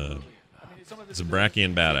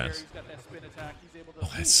 Zabrakian badass.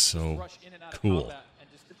 Oh, that's so cool.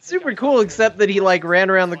 It's super cool, except that he like ran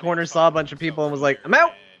around the corner, saw a bunch of people, and was like, "I'm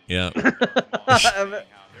out." Yeah.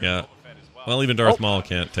 Yeah. Well, even Darth Maul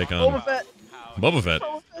can't take on Boba Fett. Boba Fett.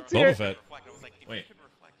 Fett's here. Boba Fett. Wait.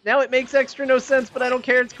 Now it makes extra no sense, but I don't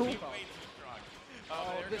care. It's cool.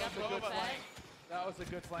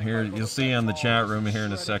 Here, you'll see on the chat room here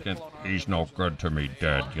in a second. He's no good to me,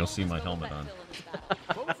 Dad. You'll see my helmet on.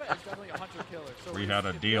 We had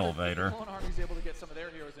a deal, Vader.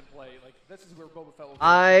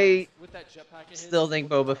 I still think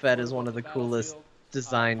Boba Fett is one of the coolest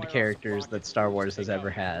designed characters that Star Wars has ever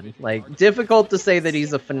had. Like, difficult to say that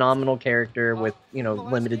he's a phenomenal character with, you know,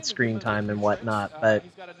 limited screen time and whatnot, but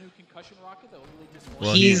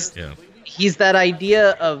well, he's that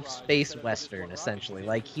idea of space western, essentially.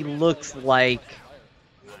 Like, he looks like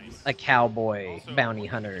a cowboy bounty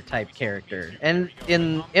hunter type character. And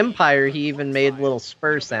in Empire, he even made little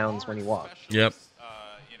spur sounds when he walked. Yep.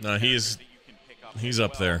 No, he's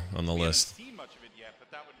up there on the list.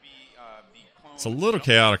 It's a little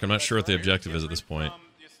chaotic. I'm not sure what the objective is at this point.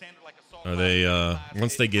 Are they,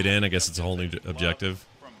 once they get in, I guess it's a whole new objective?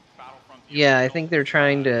 Yeah, I think they're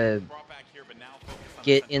trying to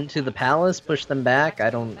get into the palace, push them back. I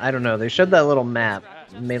don't know. They showed that little map.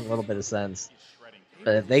 It made a little bit of sense.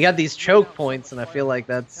 But they got these choke points, and I feel like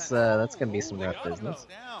that's going to be some rough business.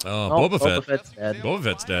 Oh, Boba Fett. Boba Fett's dead. Boba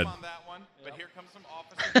Fett's dead.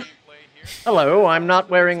 Hello, I'm not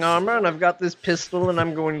wearing armor, and I've got this pistol, and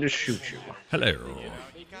I'm going to shoot you. Hello.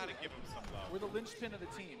 We're the linchpin of the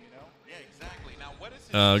team, you know? Yeah, exactly. Now, what is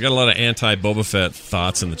Got a lot of anti-Boba Fett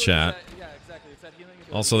thoughts in the chat.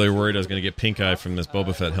 Also, they were worried I was going to get pink eye from this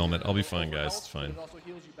Boba Fett helmet. I'll be fine, guys. It's fine.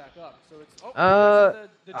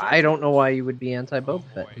 I don't know why you would be anti-Boba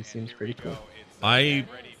Fett. He seems pretty cool. I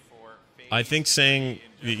think saying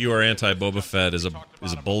that you are anti-Boba Fett is a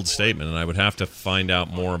bold statement, and I would have to find out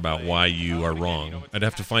more about why you are wrong. I'd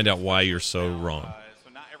have to find out why you're so wrong.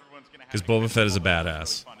 Because Boba Fett is a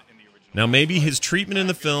badass. Now, maybe his treatment in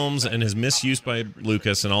the films and his misuse by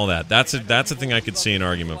Lucas and all that's a thing I could see an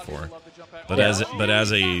argument for. But as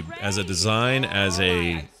a design, as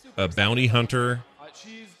a bounty hunter,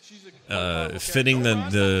 fitting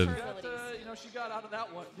the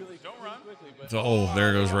oh,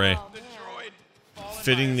 there goes Ray.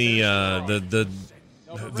 Fitting the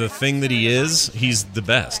thing that he is, he's the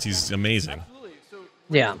best. He's amazing.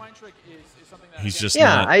 Yeah. He's just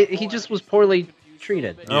not... he just was poorly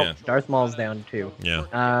treated. Yeah. Oh, Darth Maul's down too.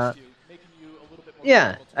 Yeah.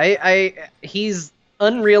 He's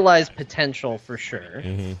unrealized potential for sure.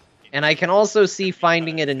 Mm-hmm. And I can also see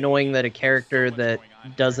finding it annoying that a character that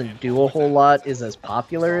doesn't do a whole lot is as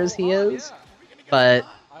popular as he is. But,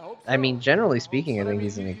 I mean, generally speaking, I think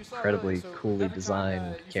he's an incredibly coolly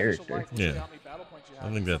designed character. Yeah. I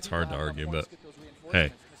think that's hard to argue, but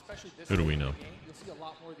hey, who do we know?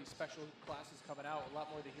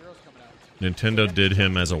 Nintendo did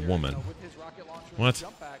him as a woman. What?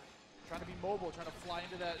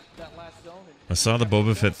 I saw the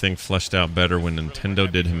Boba Fett thing fleshed out better when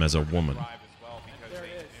Nintendo did him as a woman.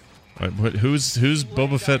 Who's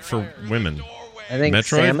Boba Fett for women? I think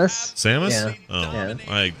Metroid? Samus. Samus? Yeah. Oh, Yeah.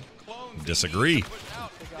 I disagree.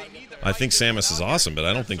 I think Samus is awesome, but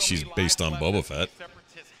I don't think she's based on Boba Fett.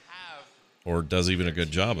 Or does even a good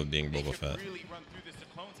job of being Boba Fett.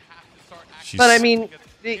 But I mean,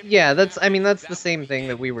 yeah, that's the same thing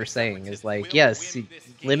that we were saying. Is like, yes,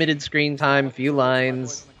 limited screen time, few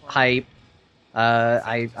lines, hype.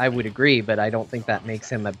 I would agree, but I don't think that makes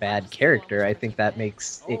him a bad character. I think that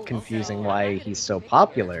makes it confusing why he's so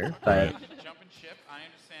popular. But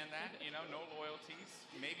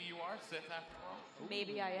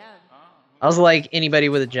Maybe I am. I was like anybody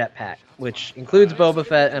with a jetpack, which includes Boba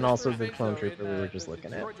Fett and also the clone trooper we were just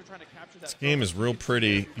looking at. This game is real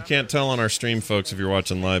pretty. You can't tell on our stream, folks, if you're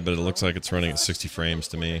watching live, but it looks like it's running at 60 frames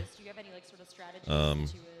to me.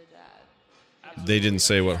 They didn't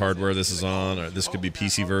say what hardware this is on. Or this could be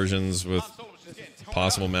PC versions with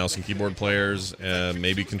possible mouse and keyboard players,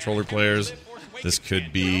 maybe controller players. This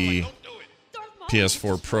could be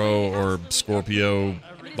PS4 Pro or Scorpio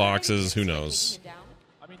boxes. Who knows?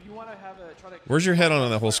 Where's your head on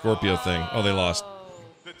that whole Scorpio thing? Oh, they lost.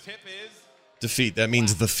 Defeat. That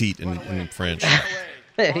means the feet in French.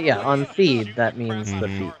 Yeah, on feed, that means the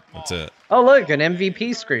feet. That's it. Oh, look, an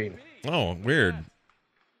MVP screen. Oh, weird.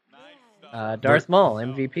 Darth Maul,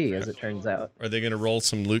 MVP, as it turns out. Are they going to roll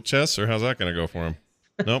some loot chests, or how's that going to go for him?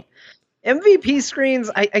 Nope. MVP screens,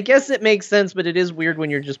 I guess it makes sense, but it is weird when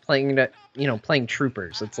you're just playing, playing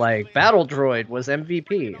troopers. It's like Battle Droid was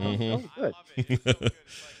MVP. Mm-hmm. Oh, good.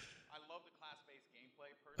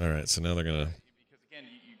 All right, so now they're going to...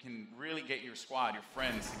 Really get your squad, your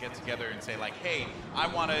friends, to get together and say like, "Hey, I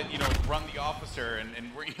want to, run the officer, and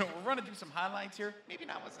we're running through some highlights here. Maybe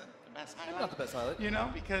that wasn't the best highlight. Not the best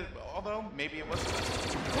highlight. Because although maybe it was.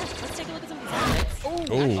 Let's take a look at some of these highlights.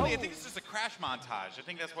 Actually, I think it's just a crash montage. I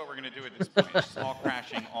think that's what we're gonna do at this point. It's just all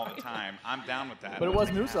crashing all the time. I'm down with that. But it was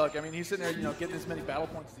Nuzlocke. I mean, he's sitting there, getting as many battle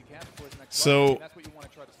points as he can before his next So- run. And that's what you want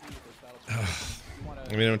to try to see with those battle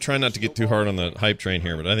points. I mean, I'm trying not to get too hard on the hype train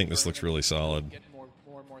here, but I think this looks really solid. More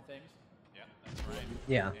and more things.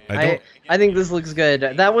 Yeah, I I think this looks good.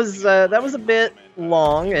 That was a bit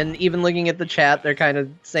long, and even looking at the chat, they're kind of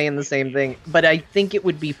saying the same thing. But I think it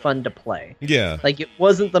would be fun to play. Yeah. Like, it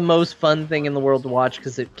wasn't the most fun thing in the world to watch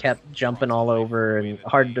because it kept jumping all over and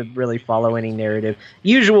hard to really follow any narrative.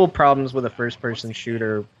 Usual problems with a first-person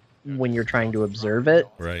shooter when you're trying to observe it.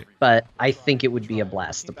 Right. But I think it would be a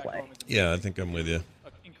blast to play. Yeah, I think I'm with you.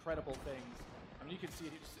 Incredible things. I mean, you can see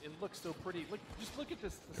it looks so pretty. Just look at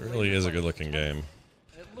this. It really is a good-looking game.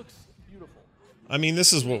 It looks beautiful. I mean,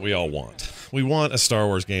 this is what we all want. We want a Star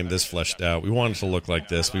Wars game this fleshed out. We want it to look like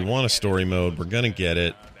this. We want a story mode. We're gonna get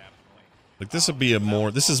it. Like, this would be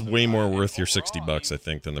this is way more worth your $60, I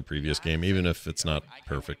think, than the previous game, even if it's not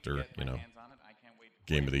perfect or,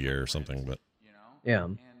 game of the year or something, but yeah.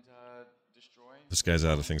 This guy's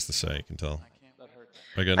out of things to say, you can tell.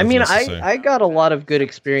 I got a lot of good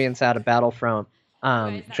experience out of Battlefront.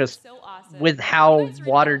 Just with how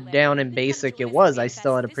watered down and basic it was, I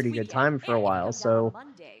still had a pretty good time for a while. So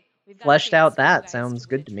fleshed out that sounds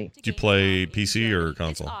good to me. Did you play PC or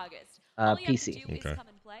console? PC. Okay.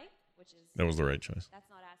 That was the right choice.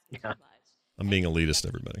 Yeah. I'm being elitist,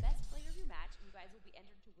 everybody.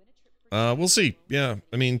 We'll see. Yeah,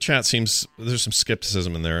 I mean, chat seems there's some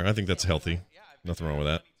skepticism in there. I think that's healthy. Nothing wrong with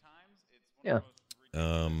that. Yeah.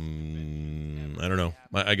 I don't know.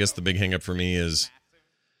 I guess the big hang-up for me is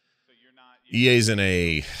EA's in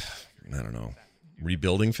a,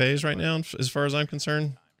 rebuilding phase right now, as far as I'm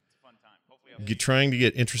concerned. Trying to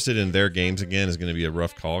get interested in their games again is going to be a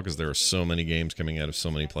rough call because there are so many games coming out of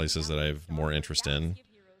so many places that I have more interest in.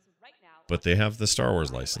 But they have the Star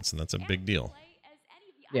Wars license, and that's a big deal.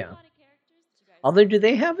 Yeah. Although, do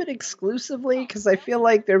they have it exclusively? Because I feel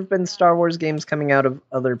like there have been Star Wars games coming out of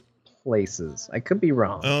other places. I could be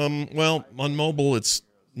wrong. Well, on mobile, it's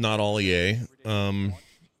not all EA. I'm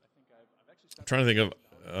trying to think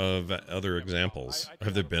of other examples.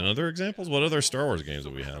 Have there been other examples? What other Star Wars games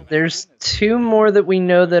have we had? There's 2 more that we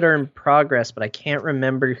know that are in progress, but I can't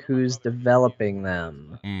remember who's developing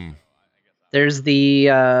them. There's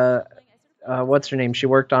the what's her name? She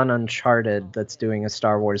worked on Uncharted. That's doing a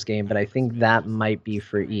Star Wars game, but I think that might be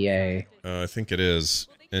for EA. I think it is,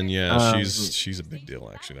 and yeah, she's a big deal.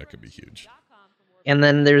 Actually, that could be huge. And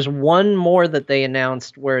then there's one more that they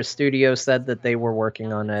announced where a studio said that they were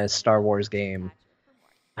working on a Star Wars game.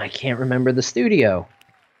 I can't remember the studio.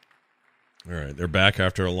 All right, they're back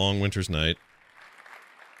after a long winter's night.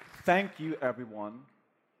 Thank you, everyone,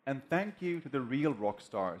 and thank you to the real rock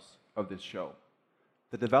stars of this show.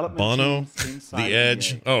 The development Bono, teams inside The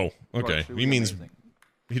Edge. EA Oh, are okay. truly He means amazing.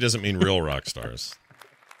 he doesn't mean real rock stars.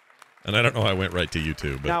 And I don't know how I went right to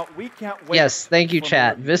YouTube. But Now we can't wait. Yes, thank you, for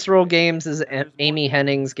chat. more- Visceral Games is Amy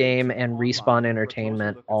Henning's game, and Respawn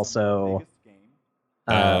Entertainment also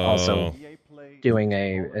doing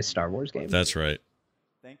a Star Wars game. That's right.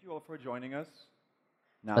 Thank you all for joining us.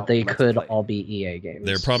 Now, But they let's could play. all be EA games.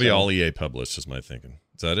 They're probably so- all EA published, is my thinking.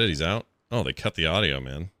 Is that it? He's out? Oh, they cut the audio,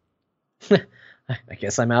 man. I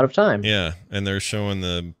guess I'm out of time. Yeah, and they're showing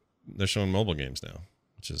mobile games now,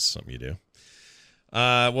 which is something you do.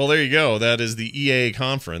 Well, there you go. That is the EA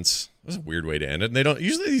conference. That was a weird way to end it. And they don't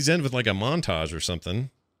usually these end with like a montage or something,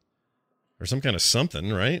 or some kind of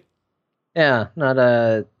something, right? Yeah, not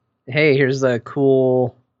a. Hey, here's a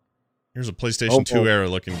cool. Here's a PlayStation 2 era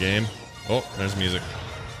looking game. Oh, there's music.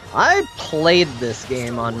 I played this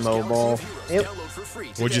game on mobile.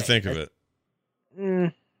 What'd you think of it?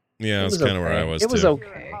 Yeah, It that's was kind of where I okay. was. It was too.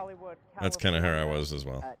 okay. That's kind of how I was as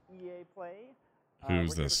well.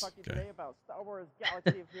 Who's this guy?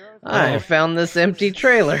 I found this empty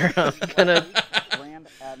trailer. I'm gonna.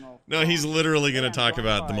 No, he's literally going to talk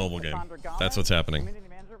about the mobile game. That's what's happening.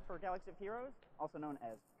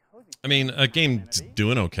 I mean, a game's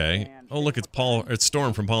doing okay. Oh, look, it's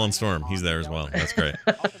Storm from Paul and Storm. He's there as well. That's great.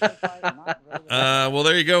 Well,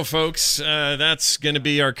 there you go, folks. That's going to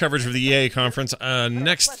be our coverage of the EA conference.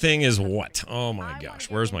 Next thing is what? Oh, my gosh.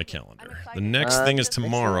 Where's my calendar? The next thing is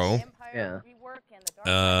tomorrow. Yeah.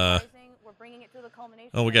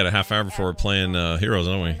 Oh, we got a half hour before we're playing Heroes,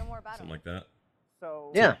 don't we? Something like that.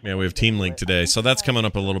 Yeah. Yeah, we have Team League today. So that's coming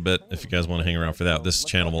up a little bit if you guys want to hang around for that. This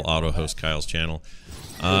channel will auto-host Kyle's channel.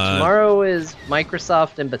 Tomorrow is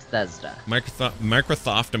Microsoft and Bethesda.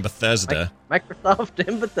 Microsoft and Bethesda. Microsoft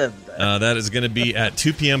and Bethesda. That is going to be at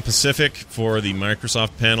 2 p.m. Pacific for the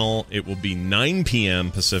Microsoft panel. It will be 9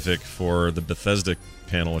 p.m. Pacific for the Bethesda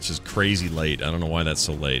panel, which is crazy late. I don't know why that's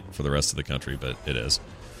so late for the rest of the country, but it is.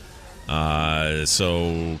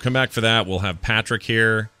 So come back for that. We'll have Patrick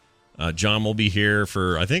here. John will be here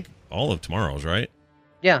for, I think, all of tomorrow's, right?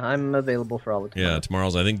 Yeah, I'm available for all of tomorrow. Yeah,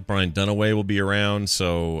 tomorrow's. I think Brian Dunaway will be around,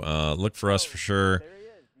 so look for us for sure,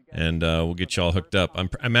 and we'll get you all hooked up.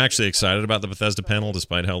 I'm actually excited about the Bethesda panel,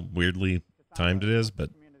 despite how weirdly timed it is, but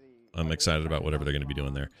I'm excited about whatever they're going to be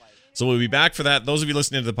doing there. So we'll be back for that. Those of you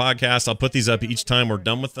listening to the podcast, I'll put these up each time we're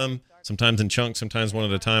done with them, sometimes in chunks, sometimes one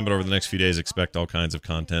at a time, but over the next few days, expect all kinds of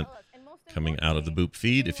content coming out of the Boop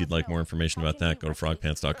feed. If you'd like more information about that, go to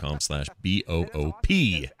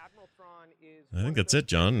frogpants.com/BOOP. I think that's it,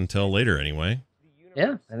 John, until later anyway.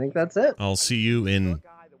 Yeah, I think that's it. I'll see you in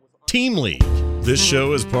Team League. This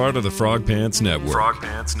show is part of the Frog Pants Network. Frog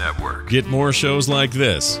Pants Network. Get more shows like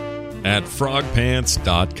this at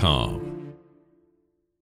frogpants.com.